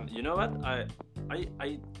 man. It's fine. You know what? I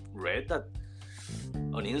read that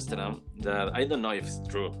on Instagram that, I don't know if it's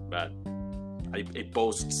true, but a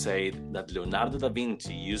post said that Leonardo da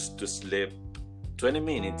Vinci used to sleep 20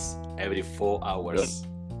 minutes every 4 hours. Really?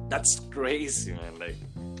 That's crazy, man. Like,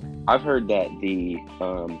 I've heard that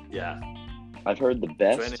I've heard the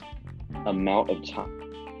best 20 amount of time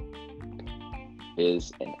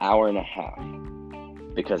is an hour and a half,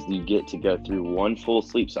 because you get to go through one full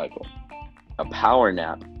sleep cycle. A power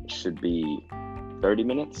nap should be 30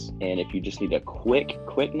 minutes, and if you just need a quick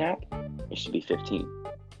nap, it should be 15.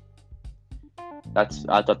 I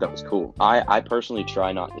thought that was cool. I personally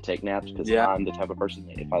try not to take naps because I'm the type of person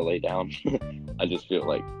that if I lay down, I just feel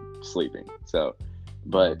like sleeping. So,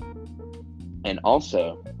 and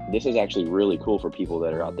also, this is actually really cool for people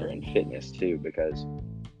that are out there in fitness too, because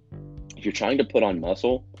if you're trying to put on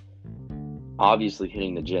muscle, obviously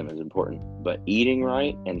hitting the gym is important, but eating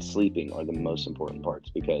right and sleeping are the most important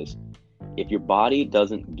parts, because if your body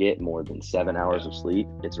doesn't get more than 7 hours of sleep,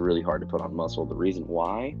 it's really hard to put on muscle. The reason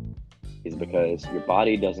why is because your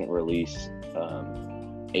body doesn't release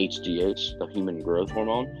HGH, the human growth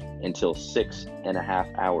hormone, until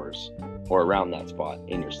 6.5 hours or around that spot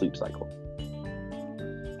in your sleep cycle.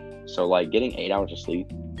 So like getting 8 hours of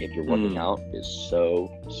sleep if you're working out is so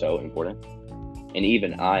important. And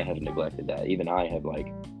even I have neglected that. Even I have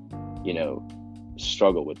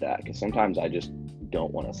struggled with that, because sometimes I just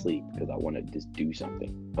don't want to sleep because I want to just do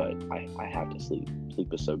something, but I have to sleep.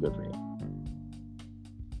 Sleep is so good for you.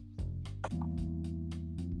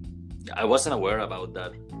 I wasn't aware about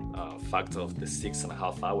that fact of the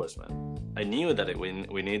 6.5 hours, man. I knew that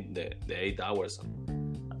we need the 8 hours,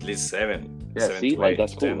 at least 7. Yeah, 7 see, like 8,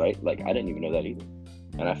 that's 10. cool, right? Like, I didn't even know that either,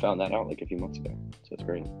 and I found that out like a few months ago. So it's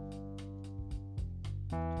great.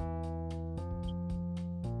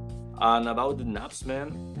 And about the naps,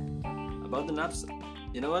 man, about the naps,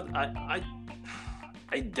 you know what?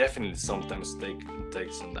 I definitely sometimes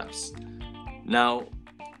take some naps. Now,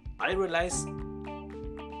 I realize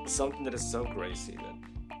something that is so crazy that,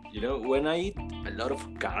 you know, when I eat a lot of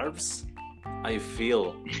carbs, I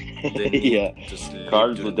feel the need Yeah, to sleep carbs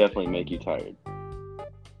will during the definitely day. make you tired.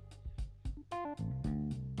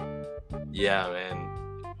 Yeah, man,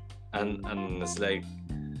 and it's like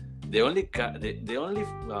the only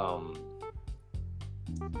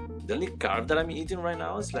the only carb that I'm eating right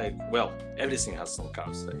now is like, well, everything has some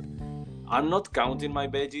carbs. Like, I'm not counting my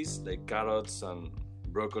veggies, like carrots and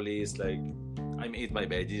broccoli. It's like I'm eating my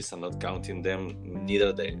veggies. I'm not counting them,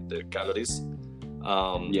 neither the calories.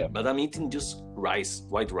 Yeah. But I'm eating just rice,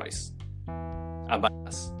 white rice, and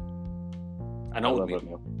bananas, and I love oatmeal.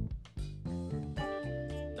 oatmeal.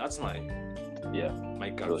 That's my Yeah,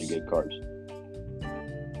 carbs. really good carbs.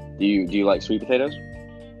 Do you like sweet potatoes?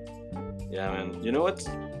 Yeah, man. You know what?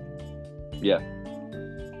 Yeah.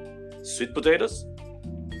 Sweet potatoes?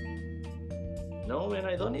 No, man,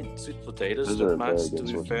 I don't eat sweet potatoes Those that are a much, very to good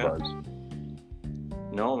be source of fair. carbs.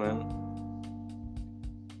 No, man.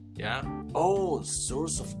 Yeah. Oh,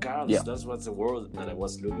 source of carbs. Yeah. That's what's the word that I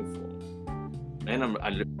was looking for. Man,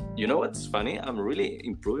 you know what's funny? I'm really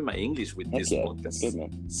improving my English with Heck this yeah. podcast Good,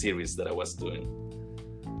 man. series that I was doing.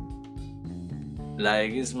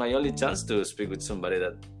 Like, it's my only chance to speak with somebody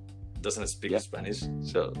that doesn't speak Yeah. Spanish.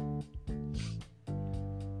 So,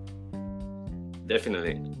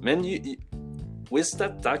 definitely. Man, we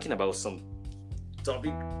start talking about some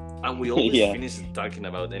topic and we always Yeah. finish talking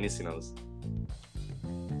about anything else.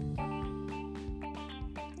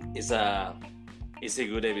 It's a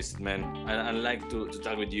good episode, man. I like to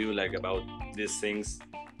talk with you like about these things.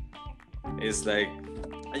 It's like,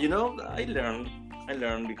 you know, I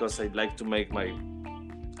learn because I like to make my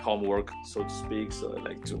homework, so to speak. So I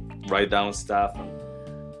like to write down stuff,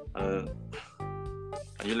 and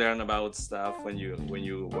you learn about stuff when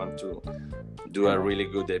you want to do a really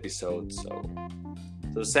good episode. So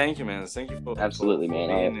thank you, man. Thank you for Absolutely, for man.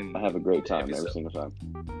 being in I have a great time episode. every single time.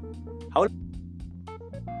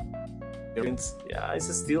 Yeah, it's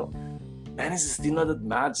still not that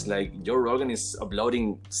much. Like, Joe Rogan is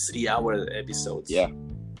uploading 3-hour episodes. Yeah.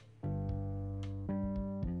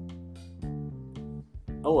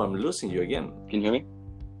 Oh, I'm losing you again. Can you hear me?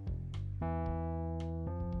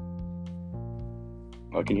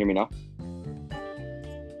 Oh, can you hear me now?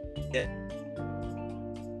 Yeah.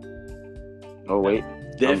 Oh, wait.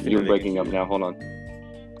 Definitely You're breaking up now. Hold on.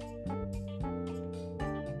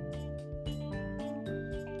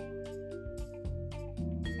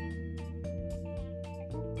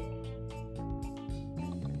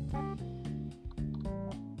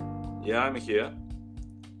 Yeah, I'm here.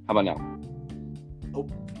 How about now? Oh.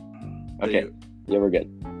 Okay. Yeah, we're good.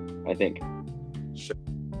 I think. Sure.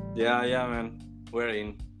 Yeah, man. We're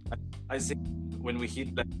in. I think when we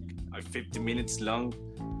hit like a 50 minutes long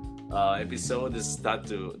episode, it start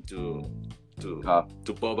to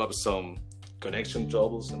pop up some connection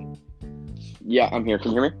troubles and. Yeah, I'm here.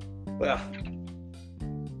 Can you hear me? Well,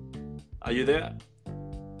 are you there?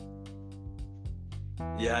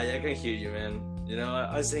 Yeah, I can hear you, man. You know,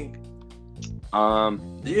 I think.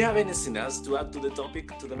 Do you have anything else to add to the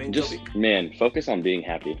topic, to the main topic? Man, focus on being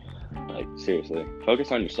happy. Like, seriously, focus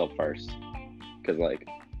on yourself first. Because, like,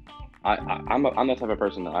 I'm the type of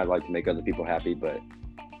person that I like to make other people happy, but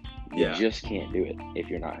you just can't do it if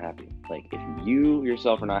you're not happy. Like, if you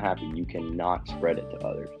yourself are not happy, you cannot spread it to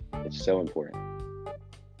others. It's so important.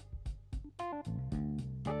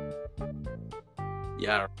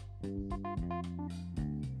 Yeah.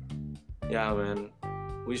 Yeah, man.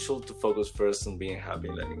 We should to focus first on being happy,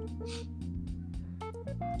 like,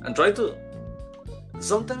 and try to.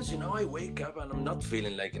 Sometimes, you know, I wake up and I'm not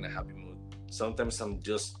feeling like in a happy mood. Sometimes I'm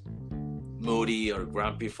just moody or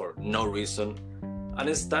grumpy for no reason, and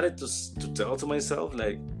I started to tell to myself,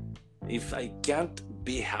 like, if I can't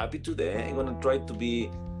be happy today, I'm gonna try to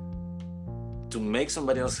make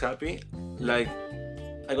somebody else happy. Like,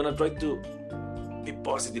 I'm gonna try to be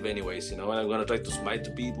positive anyways, you know, and I'm gonna try to smile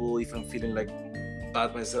to people if I'm feeling like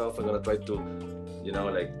bad myself. I'm gonna try to, you know,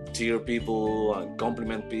 like, cheer people and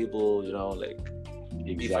compliment people, you know, like,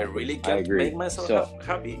 Exactly. if I really can't make myself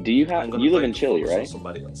happy, do you have? You live in Chile, right?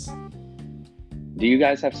 Somebody else. Do you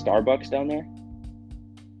guys have Starbucks down there?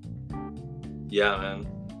 Yeah, man.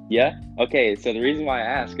 Yeah. Okay. So the reason why I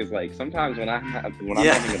ask is, like, sometimes when I'm having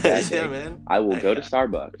a bad day, man. I will go to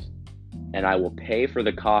Starbucks and I will pay for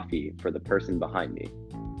the coffee for the person behind me.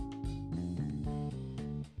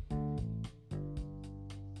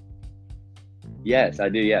 Yes, I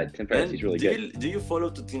do. Yeah, Tim Ferriss, he's really good. Do you follow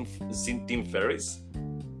Tim Ferriss?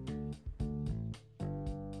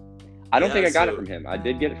 I don't think I got so it from him. I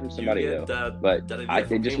did get it from somebody you get though, but that idea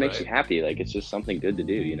from it just him, makes right? you happy. Like it's just something good to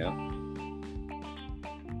do, you know?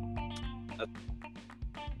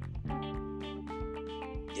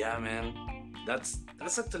 Yeah, man, that's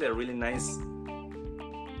actually a really nice.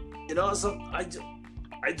 So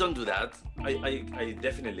I don't do that. I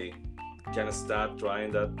definitely can start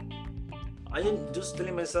trying that. I am just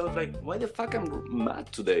telling myself like, why the fuck I'm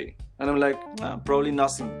mad today? And I'm like, probably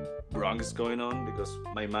nothing wrong is going on because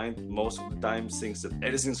my mind most of the time thinks that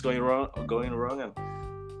everything's going wrong, and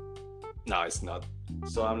no, it's not.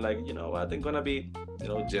 So I'm like, you know what? I'm gonna be,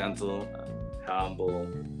 gentle, humble.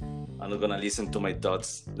 I'm not gonna listen to my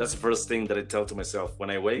thoughts. That's the first thing that I tell to myself when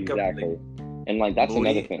I wake up. Exactly. And like that's moody,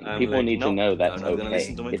 another thing. I'm People like, need to no, know that's I'm not gonna okay.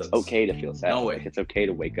 listen to my It's thoughts. okay to feel sad. No way. Like it's okay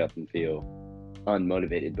to wake up and feel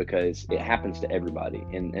unmotivated because it happens to everybody.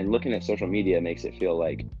 And looking at social media makes it feel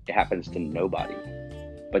like it happens to nobody.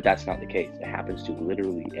 But that's not the case. It happens to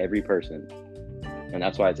literally every person. And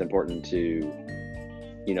that's why it's important to,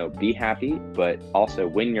 be happy, but also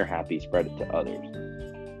when you're happy, spread it to others.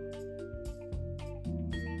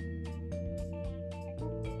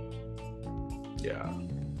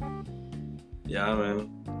 Yeah, man.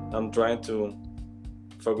 I'm trying to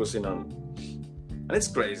focus in on, and it's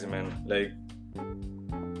crazy, man. Like,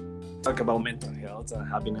 talk about mental health and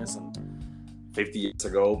happiness, and 50 years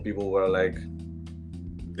ago, people were like,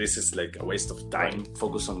 "This is like a waste of time.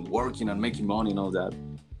 Focus on working and making money and all that."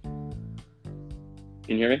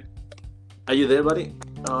 Can you hear me? Are you there, buddy?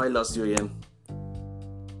 Oh, I lost you again.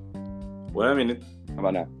 Wait a minute. How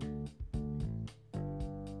about now?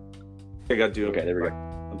 I got you. Okay, there we go.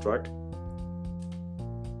 On track.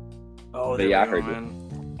 Oh, But there yeah, we I heard go,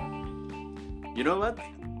 man. You know what?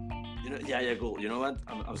 Yeah, cool. You know what?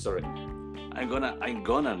 I'm sorry. I'm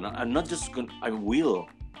not just gonna. I will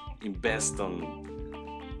invest on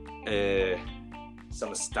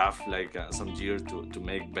some stuff like some gear to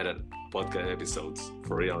make better podcast episodes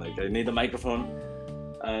for real. Like I need a microphone.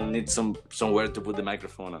 I need somewhere to put the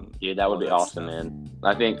microphone on. Yeah, that would be awesome, man.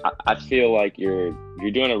 I feel like you're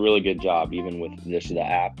doing a really good job even with the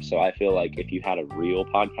app. So I feel like if you had a real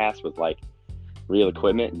podcast with like real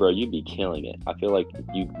equipment, bro, you'd be killing it. I feel like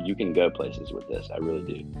you can go places with this. I really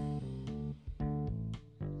do.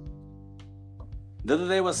 The other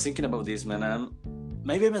day I was thinking about this, man.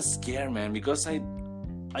 Maybe I'm scared, man, because I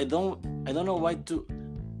don't know why to.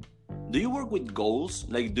 Do you work with goals?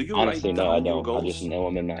 Like, do you Honestly, write no, down I your don't. goals? I just know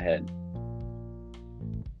them in my head.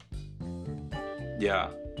 Yeah.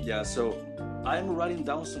 So I'm writing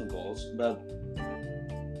down some goals, but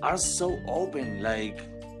are so open. Like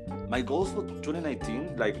my goals for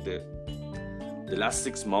 2019, like the last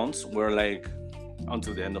 6 months were like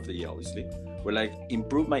until the end of the year, obviously, were like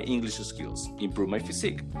improve my English skills, improve my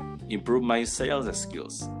physique, improve my sales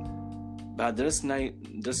skills. But there's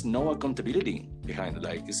no accountability behind it.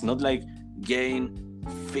 Like it's not like gain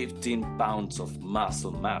 15 pounds of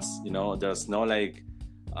muscle mass. There's no like.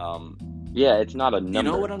 Yeah, it's not a number. You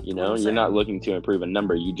know what I'm You're saying? not looking to improve a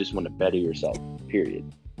number. You just want to better yourself. Period.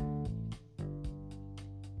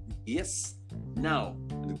 Yes. Now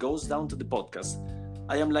it goes down to the podcast.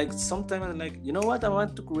 I am like sometimes I'm like, you know what? I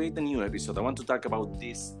want to create a new episode. I want to talk about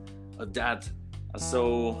this or that. And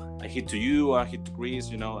so I hit to you, I hit to Chris.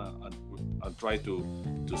 I'll try to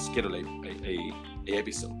schedule a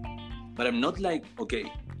episode. But I'm not like,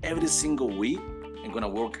 okay, every single week I'm gonna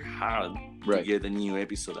work hard to get a new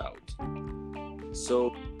episode out.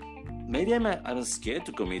 So maybe I'm scared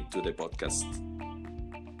to commit to the podcast.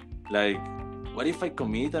 Like, what if I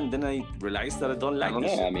commit and then I realize that I don't like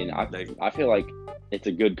it? I mean, I feel like it's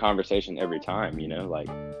a good conversation every time. Like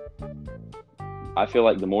I feel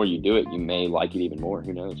like the more you do it, you may like it even more.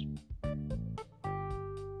 Who knows?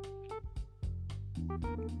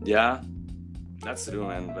 Yeah, that's true,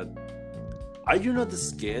 man. But are you not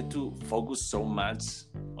scared to focus so much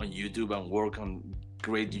on YouTube and work on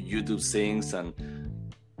great YouTube things and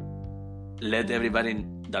let everybody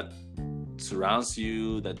that surrounds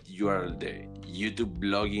you that you are the YouTube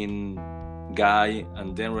blogging guy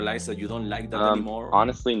and then realize that you don't like that anymore?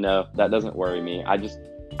 Honestly, no, that doesn't worry me.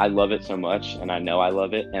 I love it so much and I know I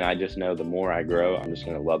love it, and I just know the more I grow, I'm just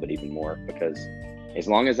going to love it even more, because as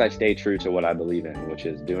long as I stay true to what I believe in, which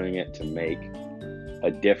is doing it to make a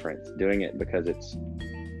difference, doing it because it's,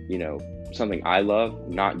 something I love,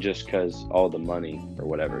 not just because all the money or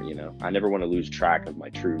whatever, I never want to lose track of my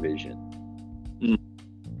true vision.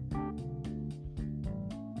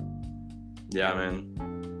 Yeah, man.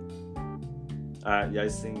 I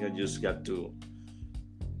think I just got to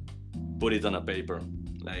put it on a paper,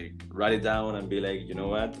 like write it down and be like, you know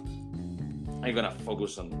what? I'm gonna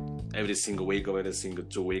focus on every single week or every single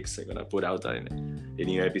 2 weeks. I'm gonna put out a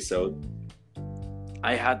new episode.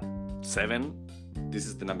 I had 7. This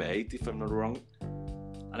is the number 8, if I'm not wrong.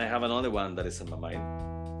 And I have another one that is in my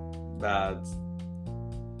mind. But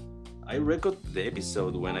I record the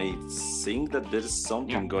episode when I think that there's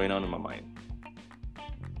something going on in my mind.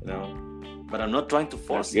 You know? But I'm not trying to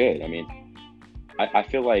force it. Good. I mean, I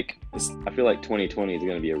feel like 2020 is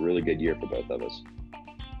going to be a really good year for both of us.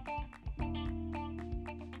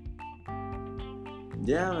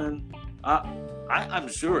 Yeah, man. I'm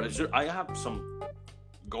sure. I have some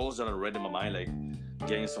goals that are already in my mind, like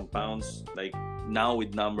getting some pounds, like now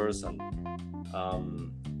with numbers, and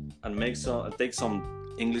take some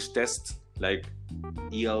English tests, like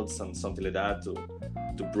IELTS and something like that,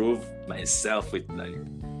 to prove myself with like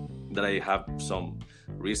that I have some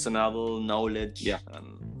reasonable knowledge. Yeah.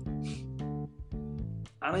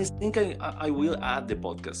 And I think I will add the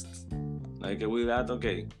podcast. Like I will add.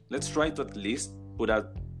 Okay, let's try to at least put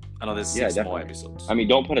out another 6 more episodes. I mean,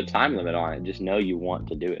 don't put a time limit on it. Just know you want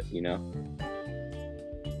to do it. You know.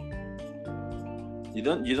 You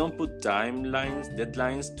don't put deadlines.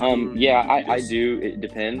 Yeah, I do. It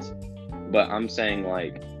depends, but I'm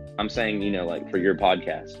saying you know, like for your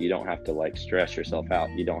podcast, you don't have to like stress yourself out.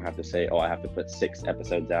 You don't have to say, oh, I have to put 6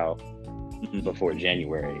 episodes out before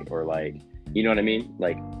January, or like, you know what I mean?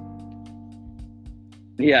 Like,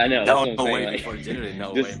 yeah, I know. No way, like, before January.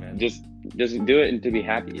 No way, man. Just do it and to be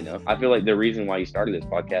happy. You know, I feel like the reason why you started this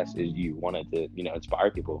podcast is you wanted to, you know,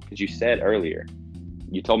 inspire people, because you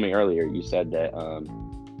told me earlier, you said that,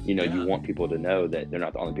 you know, you want people to know that they're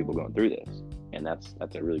not the only people going through this. And that's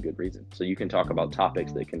a really good reason. So you can talk about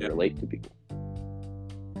topics that can relate to people.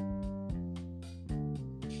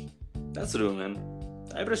 That's true, man.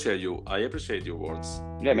 I appreciate you. I appreciate your words.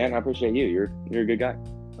 Yeah, man, I appreciate you. You're a good guy.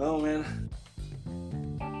 Oh, man.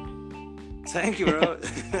 Thank you, bro.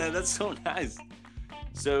 That's so nice.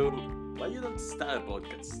 So, why you don't start a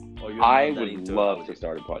podcast? I would love to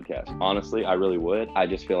start a podcast. Honestly, I really would. I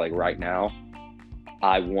just feel like right now,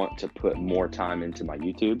 I want to put more time into my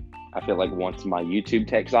YouTube. I feel like once my YouTube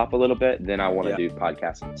takes off a little bit, then I want to do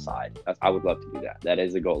podcasts on the side. I would love to do that. That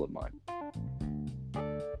is a goal of mine.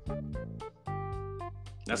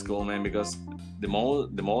 That's cool, man, because the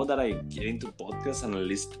more that I get into podcasts and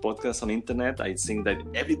list podcasts on internet, I think that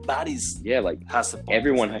everybody's has a podcast.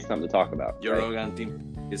 Everyone has something to talk about. Joe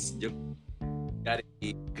Rogan, is Gary,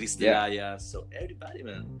 Chris D'Elia, so everybody,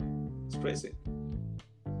 man, it's crazy.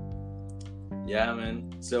 Yeah, man.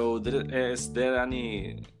 So is there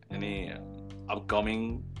any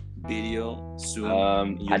upcoming video soon?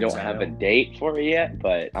 I don't have a date for it yet,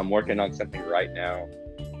 but I'm working on something right now.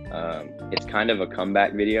 It's kind of a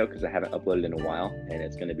comeback video because I haven't uploaded in a while, and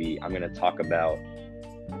I'm going to talk about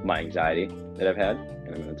my anxiety that I've had,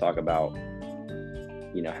 and I'm going to talk about,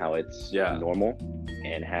 you know, how it's normal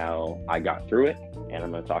and how I got through it, and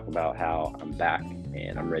I'm going to talk about how I'm back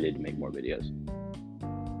and I'm ready to make more videos.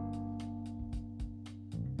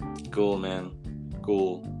 Cool, man.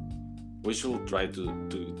 Cool. We should try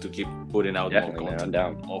to keep putting out more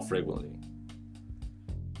content more frequently.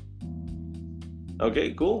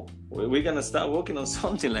 Okay, cool. We're gonna start working on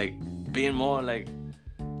something like being more like,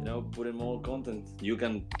 you know, putting more content. You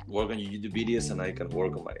can work on your YouTube videos, and I can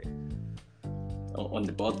work on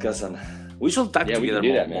the podcast, and we should talk together. We can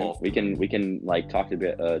do that, man. We can like talk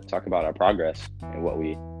about our progress and what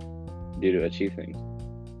we do to achieve things.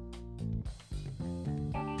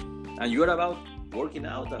 And you're about working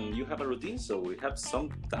out, and you have a routine, so we have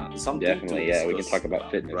something. Definitely, we can talk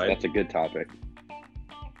about fitness. Right? That's a good topic.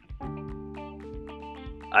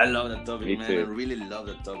 I love that topic, Me man. too. I really love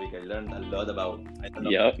that topic. I learned a lot about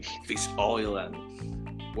fish oil and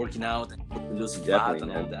working out and lose fat and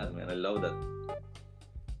all that, man. I love that.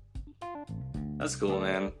 That's cool,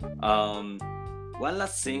 man. One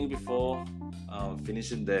last thing before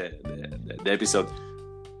finishing the episode.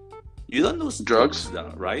 You don't do drugs,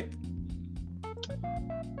 right?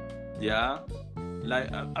 Yeah. Like,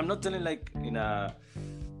 I'm not telling like in a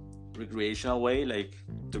recreational way, like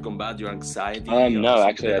to combat your anxiety. No,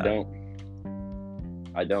 actually, I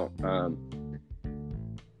don't.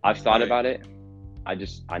 I've thought about it.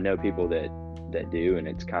 I know people that do, and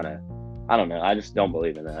it's kind of, I don't know. I just don't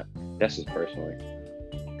believe in that. That's just personally.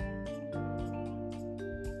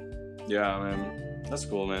 Yeah, man. That's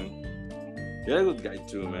cool, man. You're a good guy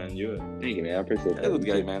too, man. Thank you, man. I appreciate that. You're a good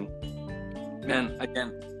guy, man. Man,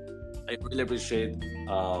 again, I really appreciate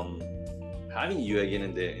having you again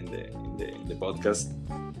in the podcast.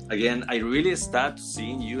 Again, I really start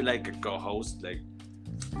seeing you like a co-host. Like,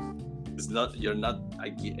 you're not a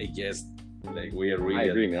guest. Like, we are really. I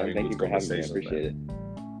agree, man. Thank you for having me. I appreciate it.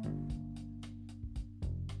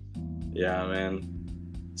 Yeah, man.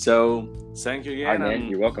 So thank you All again, right, man. and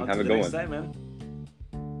You're welcome. Have until a the good next one. time, man.